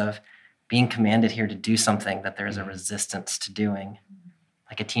sense of being commanded here to do something that there is a resistance to doing,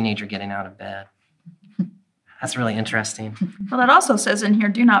 like a teenager getting out of bed. That's really interesting. Well, that also says in here,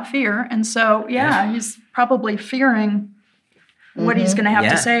 do not fear. And so, he's probably fearing what he's going to have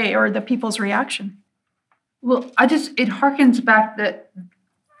to say or the people's reaction. Well, it harkens back that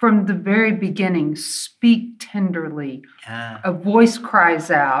from the very beginning, speak tenderly. A voice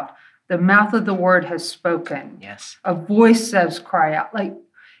cries out. The mouth of the word has spoken. Yes. A voice says, cry out. Like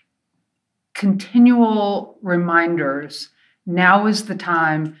continual reminders. Now is the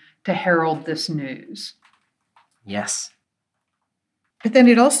time to herald this news. Yes. But then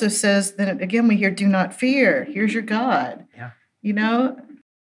it also says, then again, we hear, do not fear. Here's your God. Yeah. You know?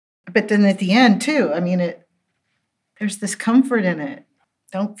 But then at the end, too, I mean, there's this comfort in it.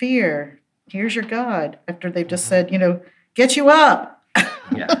 Don't fear. Here's your God. After they've just said, get you up.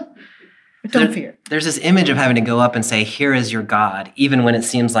 Yeah. But don't fear. There's this image of having to go up and say, here is your God, even when it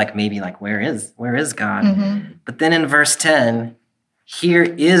seems like maybe like, where is God? But then in verse 10, here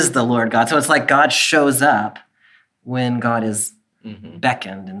is the Lord God. So it's like God shows up when God is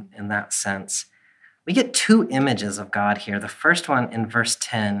beckoned in that sense. We get two images of God here. The first one in verse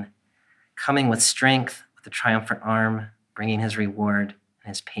 10, coming with strength, with a triumphant arm, bringing his reward and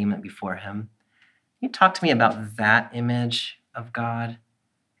his payment before him. Can you talk to me about that image of God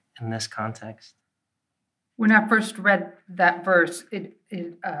in this context? When I first read that verse, it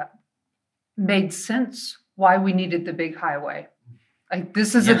made sense why we needed the big highway. Like,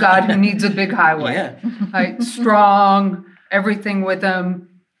 this is a God who needs a big highway. Like, strong, everything with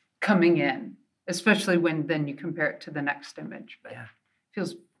him coming in, especially when then you compare it to the next image. But it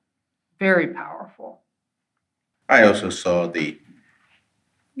feels very powerful. I also saw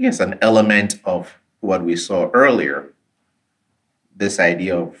an element of what we saw earlier, this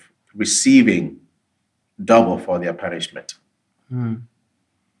idea of receiving double for their punishment.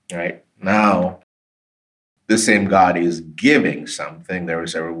 Right? Now, the same God is giving something. There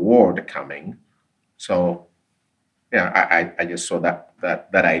is a reward coming. So, I just saw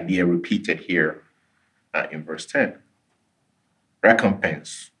that idea repeated here in verse 10.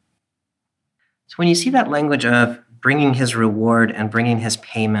 Recompense. So when you see that language of bringing his reward and bringing his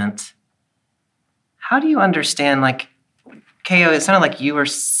payment, how do you understand, like, Keo, it sounded like you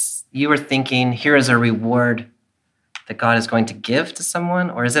were thinking, here is a reward that God is going to give to someone,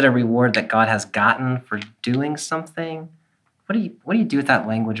 or is it a reward that God has gotten for doing something? What do you do with that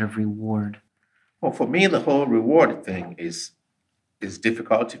language of reward? Well, for me, the whole reward thing is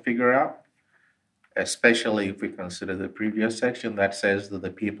difficult to figure out, especially if we consider the previous section that says that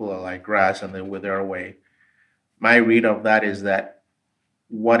the people are like grass and they wither away. My read of that is that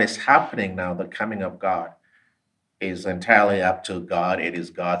what is happening now, the coming of God, is entirely up to God. It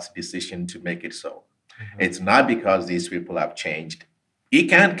is God's decision to make it so. It's not because these people have changed. He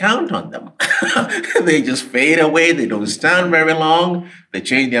can't count on them. They just fade away. They don't stand very long. They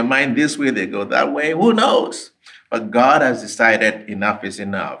change their mind this way. They go that way. Who knows? But God has decided enough is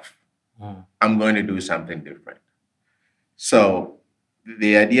enough. I'm going to do something different. So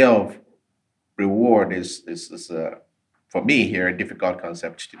the idea of reward is for me here, a difficult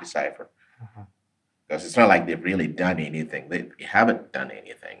concept to decipher. Because it's not like they've really done anything. They haven't done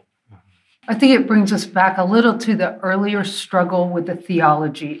anything. I think it brings us back a little to the earlier struggle with the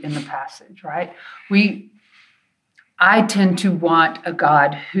theology in the passage, right? I tend to want a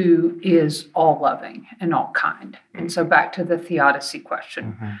God who is all loving and all kind. And so back to the theodicy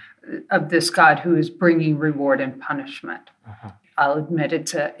question of this God who is bringing reward and punishment. I'll admit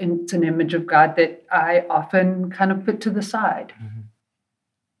it's an image of God that I often kind of put to the side.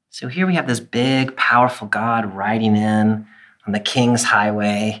 So here we have this big, powerful God riding in on the king's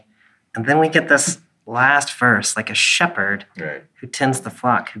highway. And then we get this last verse, like a shepherd who tends the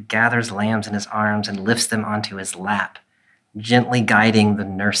flock, who gathers lambs in his arms and lifts them onto his lap, gently guiding the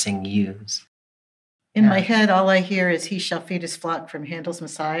nursing ewes. In my head, all I hear is "He shall feed his flock" from Handel's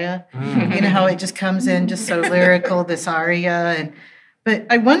Messiah. You know how it just comes in just so lyrical, this aria. But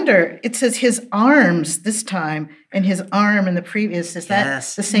I wonder, it says his arms this time, and his arm in the previous. Is that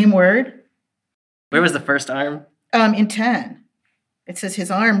the same word? Where was the first arm? In 10. It says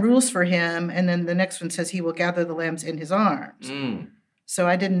his arm rules for him, and then the next one says he will gather the lambs in his arms. So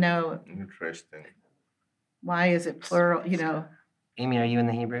I didn't know. Interesting. Why is it plural, Amy, are you in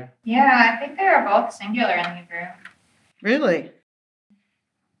the Hebrew? Yeah, I think they are both singular in Hebrew. Really?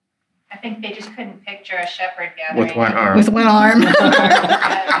 I think they just couldn't picture a shepherd gathering. With one arm. With one arm.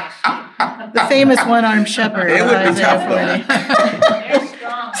 The famous one-armed shepherd. It would be tough, They're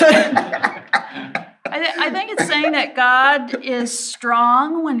strong. I think it's saying that God is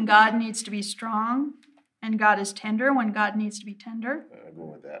strong when God needs to be strong, and God is tender when God needs to be tender. I'll go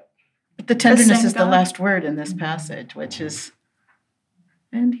with that. But the tenderness same is the God. last word in this passage, which is,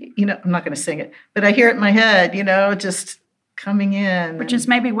 and I'm not going to sing it, but I hear it in my head, just coming in. Which is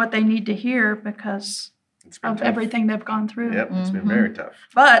maybe what they need to hear because of tough. everything they've gone through. Yep, it's been very tough.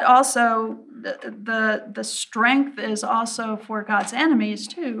 But also, the strength is also for God's enemies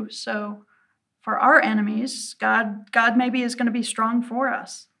too. So for our enemies, God maybe is going to be strong for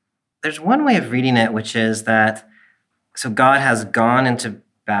us. There's one way of reading it, which is that, so God has gone into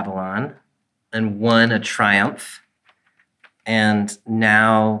Babylon and won a triumph, and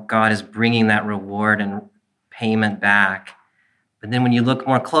now God is bringing that reward and payment back. But then when you look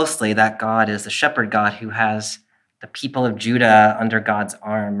more closely, that God is the shepherd God who has the people of Judah under God's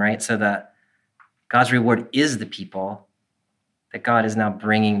arm, right? So that God's reward is the people that God is now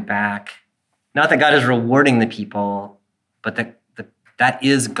bringing back. Not that God is rewarding the people, but that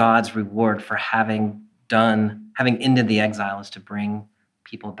is God's reward for having ended the exile, is to bring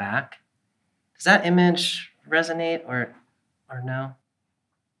people back. Does that image resonate or no?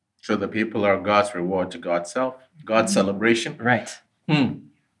 So the people are God's reward to God's self, God's celebration. Right.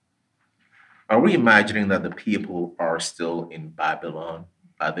 Are we imagining that the people are still in Babylon?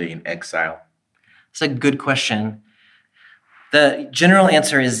 Are they in exile? It's a good question. The general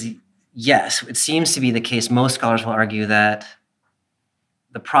answer is yes. It seems to be the case. Most scholars will argue that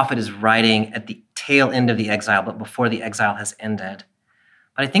the prophet is writing at the tail end of the exile, but before the exile has ended.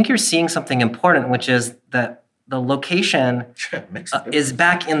 But I think you're seeing something important, which is that the location is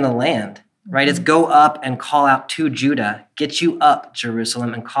back in the land, right? It's go up and call out to Judah, get you up,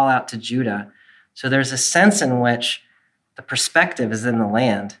 Jerusalem, and call out to Judah. So there's a sense in which the perspective is in the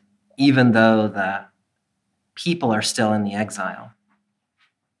land, even though the people are still in the exile.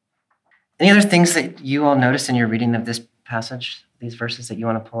 Any other things that you all noticed in your reading of this passage, these verses that you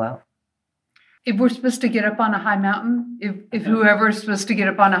want to pull out? If we're supposed to get up on a high mountain, if whoever's supposed to get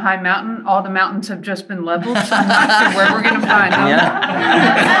up on a high mountain, all the mountains have just been leveled, so I'm not sure where we're going to find them.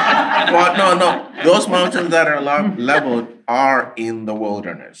 Well, no. Those mountains that are leveled are in the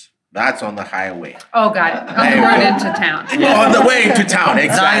wilderness. That's on the highway. Oh, got it. On the road into town. On the way into town,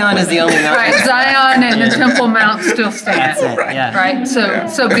 exactly. Zion is the only mountain. Right, Zion and the Temple Mount still stand. That's it, yeah. Right,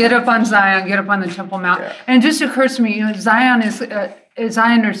 so get up on Zion, get up on the Temple Mount. Yeah. And it just occurs to me, Zion is, as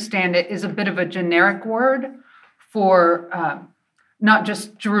I understand it, is a bit of a generic word for not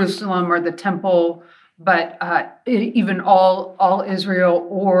just Jerusalem or the temple, but even all Israel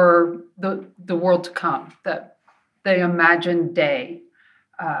or the world to come, the imagined day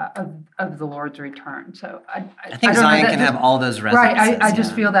of the Lord's return. So I think Zion can have all those resonances. Right, I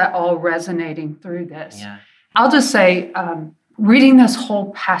just feel that all resonating through this. Yeah. I'll just say, reading this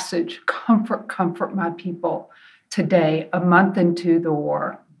whole passage, comfort my people today, a month into the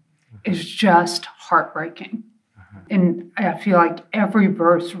war, is just heartbreaking. And I feel like every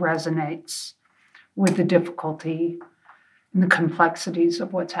verse resonates with the difficulty and the complexities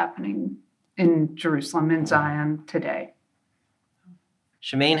of what's happening in Jerusalem and Zion today.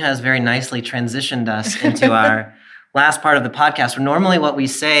 Shemaine has very nicely transitioned us into our last part of the podcast. Normally what we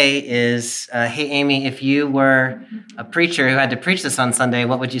say is, hey, Amy, if you were a preacher who had to preach this on Sunday,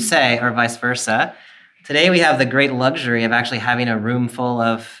 what would you say, or vice versa? Today we have the great luxury of actually having a room full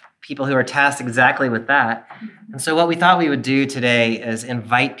of people who are tasked exactly with that. And so what we thought we would do today is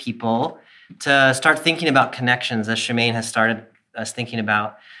invite people to start thinking about connections, as Shemaine has started us thinking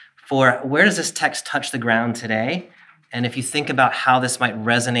about, for where does this text touch the ground today? And if you think about how this might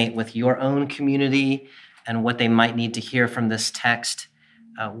resonate with your own community and what they might need to hear from this text,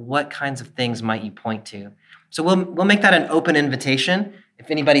 what kinds of things might you point to? So we'll make that an open invitation.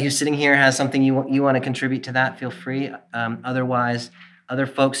 If anybody who's sitting here has something you want to contribute to that, feel free. Otherwise, other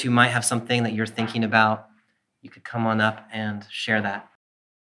folks who might have something that you're thinking about, you could come on up and share that.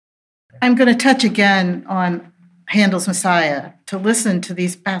 I'm going to touch again on Handel's Messiah, to listen to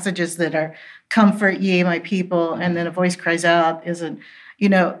these passages that are comfort ye, my people, and then a voice cries out,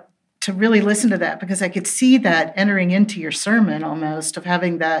 to really listen to that, because I could see that entering into your sermon almost, of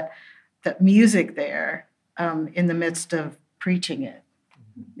having that music there in the midst of preaching it.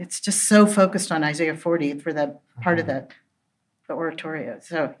 It's just so focused on Isaiah 40 for that part of that, the oratorio.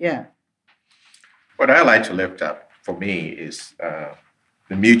 So, yeah. What I like to lift up for me is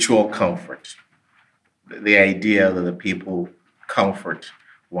the mutual comfort, the idea that the people comfort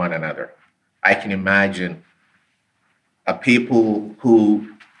one another. I can imagine a people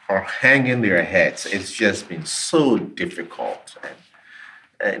who are hanging their heads. It's just been so difficult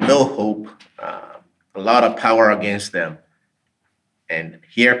and no hope, a lot of power against them. And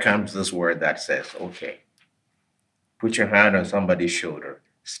here comes this word that says, okay, put your hand on somebody's shoulder,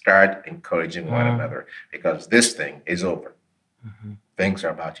 start encouraging one another, because this thing is over. Mm-hmm. Things are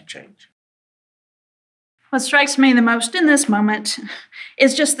about to change. What strikes me the most in this moment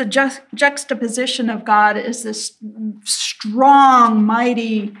is just the juxtaposition of God as this strong,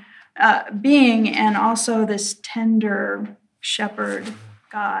 mighty being, and also this tender shepherd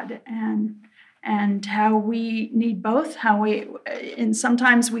God, and how we need both. And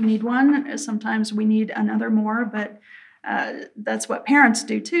sometimes we need one, sometimes we need another more, but that's what parents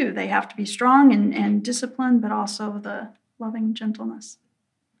do too. They have to be strong and disciplined, but also the loving gentleness.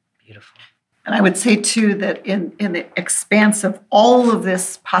 Beautiful. And I would say, too, that in the expanse of all of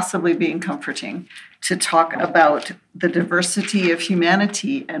this possibly being comforting, to talk about the diversity of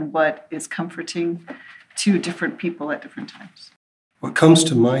humanity and what is comforting to different people at different times. What comes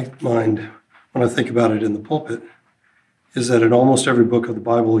to my mind when I think about it in the pulpit is that in almost every book of the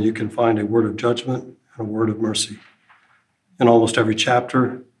Bible, you can find a word of judgment and a word of mercy. In almost every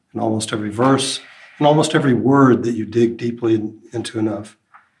chapter, in almost every verse, in almost every word that you dig deeply into enough.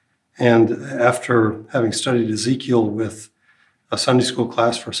 And after having studied Ezekiel with a Sunday school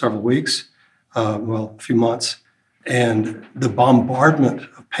class for several weeks, a few months, and the bombardment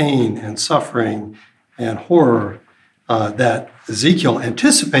of pain and suffering and horror that Ezekiel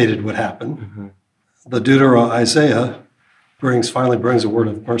anticipated would happen, the Isaiah finally brings a word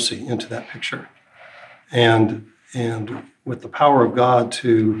of mercy into that picture. And with the power of God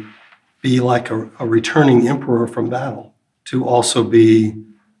to be like a returning emperor from battle, to also be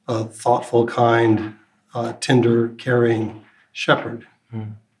a thoughtful, kind, tender, caring shepherd.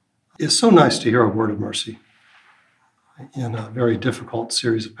 It's so nice to hear a word of mercy in a very difficult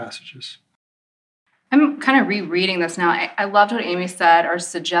series of passages. I'm kind of rereading this now. I loved what Amy said or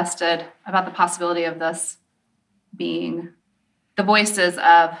suggested about the possibility of this being the voices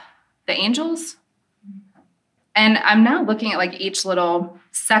of the angels. And I'm now looking at like each little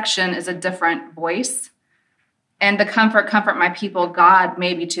section is a different voice. And the comfort my people, God,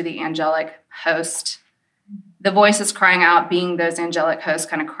 maybe to the angelic host. The voices crying out, being those angelic hosts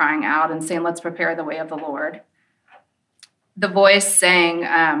kind of crying out and saying, let's prepare the way of the Lord. The voice saying,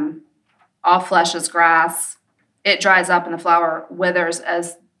 all flesh is grass. It dries up and the flower withers,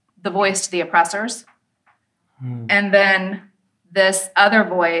 as the voice to the oppressors. And then this other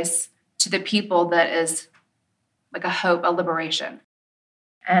voice to the people that is like a hope, a liberation.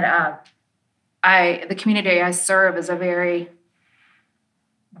 And the community I serve is a very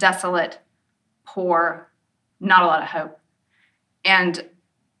desolate, poor, not a lot of hope. And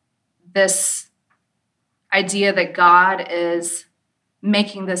this idea that God is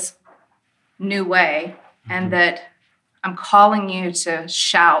making this new way, and that I'm calling you to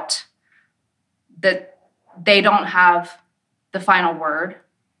shout that they don't have the final word,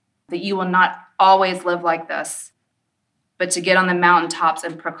 that you will not always live like this, but to get on the mountaintops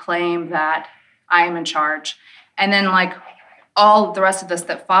and proclaim that I am in charge. And then like all the rest of this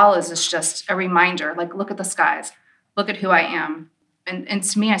that follows is just a reminder, like, look at the skies, look at who I am. And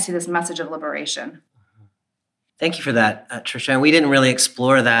to me, I see this message of liberation. Thank you for that, Tricia. And we didn't really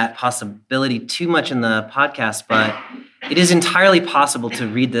explore that possibility too much in the podcast, but it is entirely possible to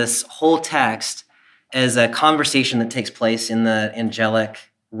read this whole text as a conversation that takes place in the angelic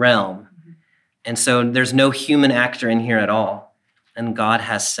realm. And so there's no human actor in here at all. And God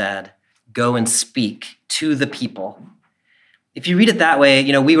has said, go and speak to the people. if you read it that way,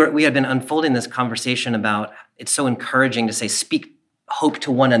 we had been unfolding this conversation about it's so encouraging to say speak hope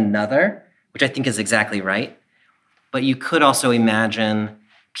to one another, which I think is exactly right. But you could also imagine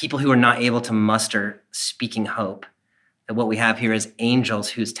people who are not able to muster speaking hope. That what we have here is angels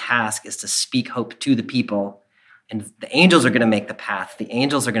whose task is to speak hope to the people. And the angels are going to make the path. The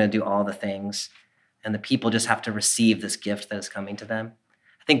angels are going to do all the things. And the people just have to receive this gift that is coming to them.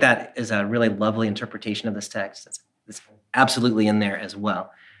 I think that is a really lovely interpretation of this text. It's absolutely in there as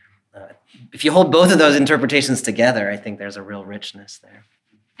well. If you hold both of those interpretations together, I think there's a real richness there.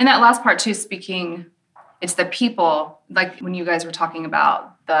 And that last part too, speaking, it's the people, like when you guys were talking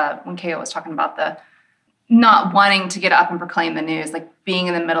about when Keo was talking about the not wanting to get up and proclaim the news, like being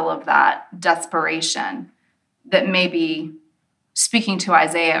in the middle of that desperation, that maybe speaking to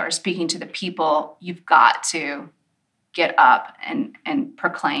Isaiah or speaking to the people, you've got to get up and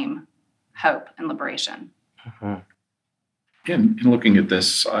proclaim hope and liberation. Mm-hmm. In looking at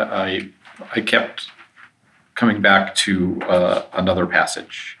this, I kept coming back to another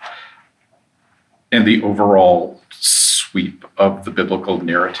passage and the overall sweep of the biblical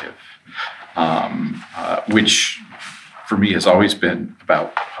narrative, which for me has always been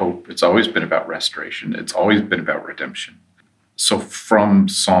about hope. It's always been about restoration. It's always been about redemption. So from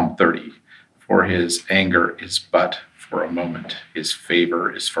Psalm 30, for his anger is but for a moment. His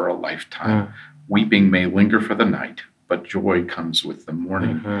favor is for a lifetime. Weeping may linger for the night, but joy comes with the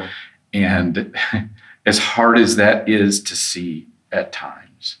morning. And as hard as that is to see at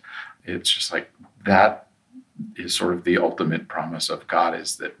times, it's just like that is sort of the ultimate promise of God,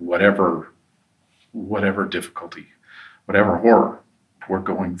 is that whatever difficulty, whatever horror we're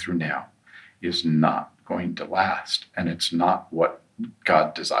going through now is not going to last. And it's not what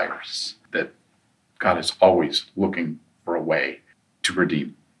God desires, that God is always looking for a way to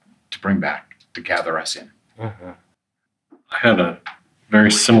redeem, to bring back, to gather us in. I had a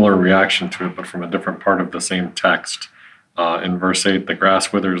very similar reaction to it, but from a different part of the same text. In verse 8, the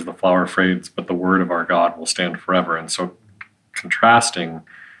grass withers, the flower fades, but the word of our God will stand forever. And so contrasting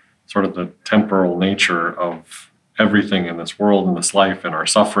sort of the temporal nature of everything in this world and this life and our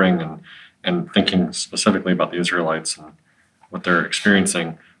suffering and thinking specifically about the Israelites and what they're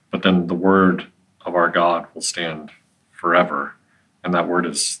experiencing, but then the word of our God will stand forever. And that word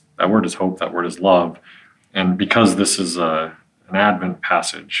is hope, that word is love. And because this is an Advent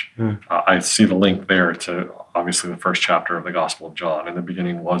passage, I see the link there to obviously the first chapter of the Gospel of John. In the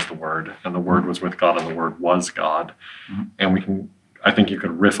beginning was the Word, and the Word was with God, and the Word was God. And I think you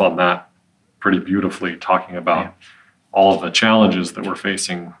could riff on that pretty beautifully, talking about all of the challenges that we're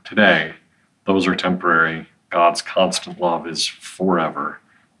facing today. Those are temporary. God's constant love is forever.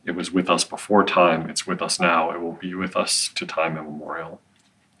 It was with us before time. It's with us now. It will be with us to time immemorial.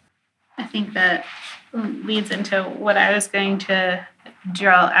 I think that leads into what I was going to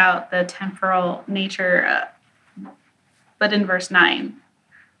draw out, the temporal nature. But in verse 9,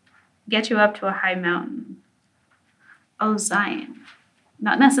 get you up to a high mountain, O Zion.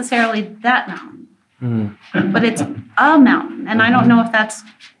 Not necessarily that mountain, but it's a mountain. And I don't know if that's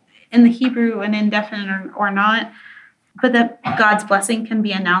in the Hebrew an indefinite or not, but that God's blessing can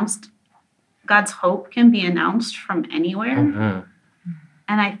be announced, God's hope can be announced from anywhere.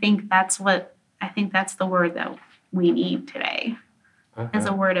 And I think that's the word that we need today, is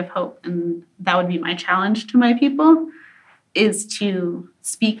a word of hope. And that would be my challenge to my people, is to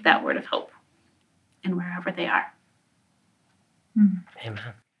speak that word of hope in wherever they are.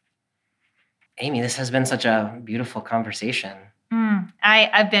 Amen. Amy, this has been such a beautiful conversation.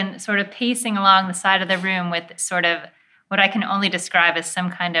 I've been sort of pacing along the side of the room with sort of what I can only describe as some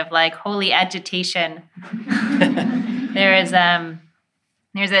kind of like holy agitation. There's a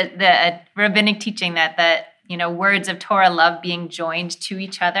rabbinic teaching that words of Torah love being joined to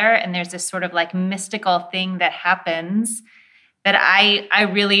each other, and there's this sort of like mystical thing that happens that I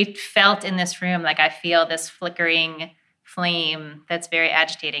really felt in this room. Like I feel this flickering flame that's very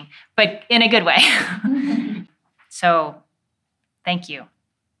agitating, but in a good way. So thank you.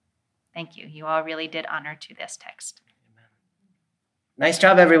 You all really did honor to this text. Nice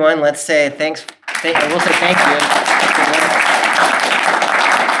job, everyone. Let's say thanks. We'll say thank you.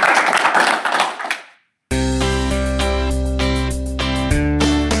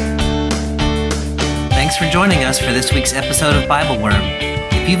 Thanks for joining us for this week's episode of BibleWorm.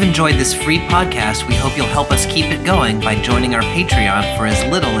 If you've enjoyed this free podcast, we hope you'll help us keep it going by joining our Patreon for as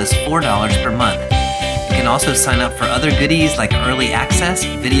little as $4 per month. You can also sign up for other goodies like early access,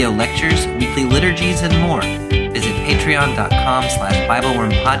 video lectures, weekly liturgies, and more. Visit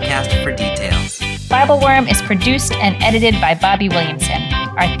patreon.com/BibleWorm podcast for details. BibleWorm is produced and edited by Bobby Williamson.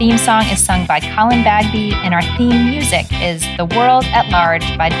 Our theme song is sung by Colin Bagby, and our theme music is The World at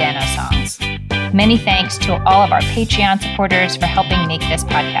Large by Dano Songs. Many thanks to all of our Patreon supporters for helping make this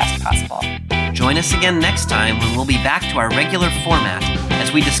podcast possible. Join us again next time when we'll be back to our regular format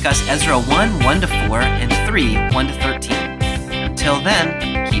as we discuss Ezra 1, 1-4, and 3, 1-13. Until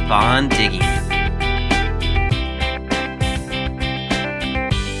then, keep on digging.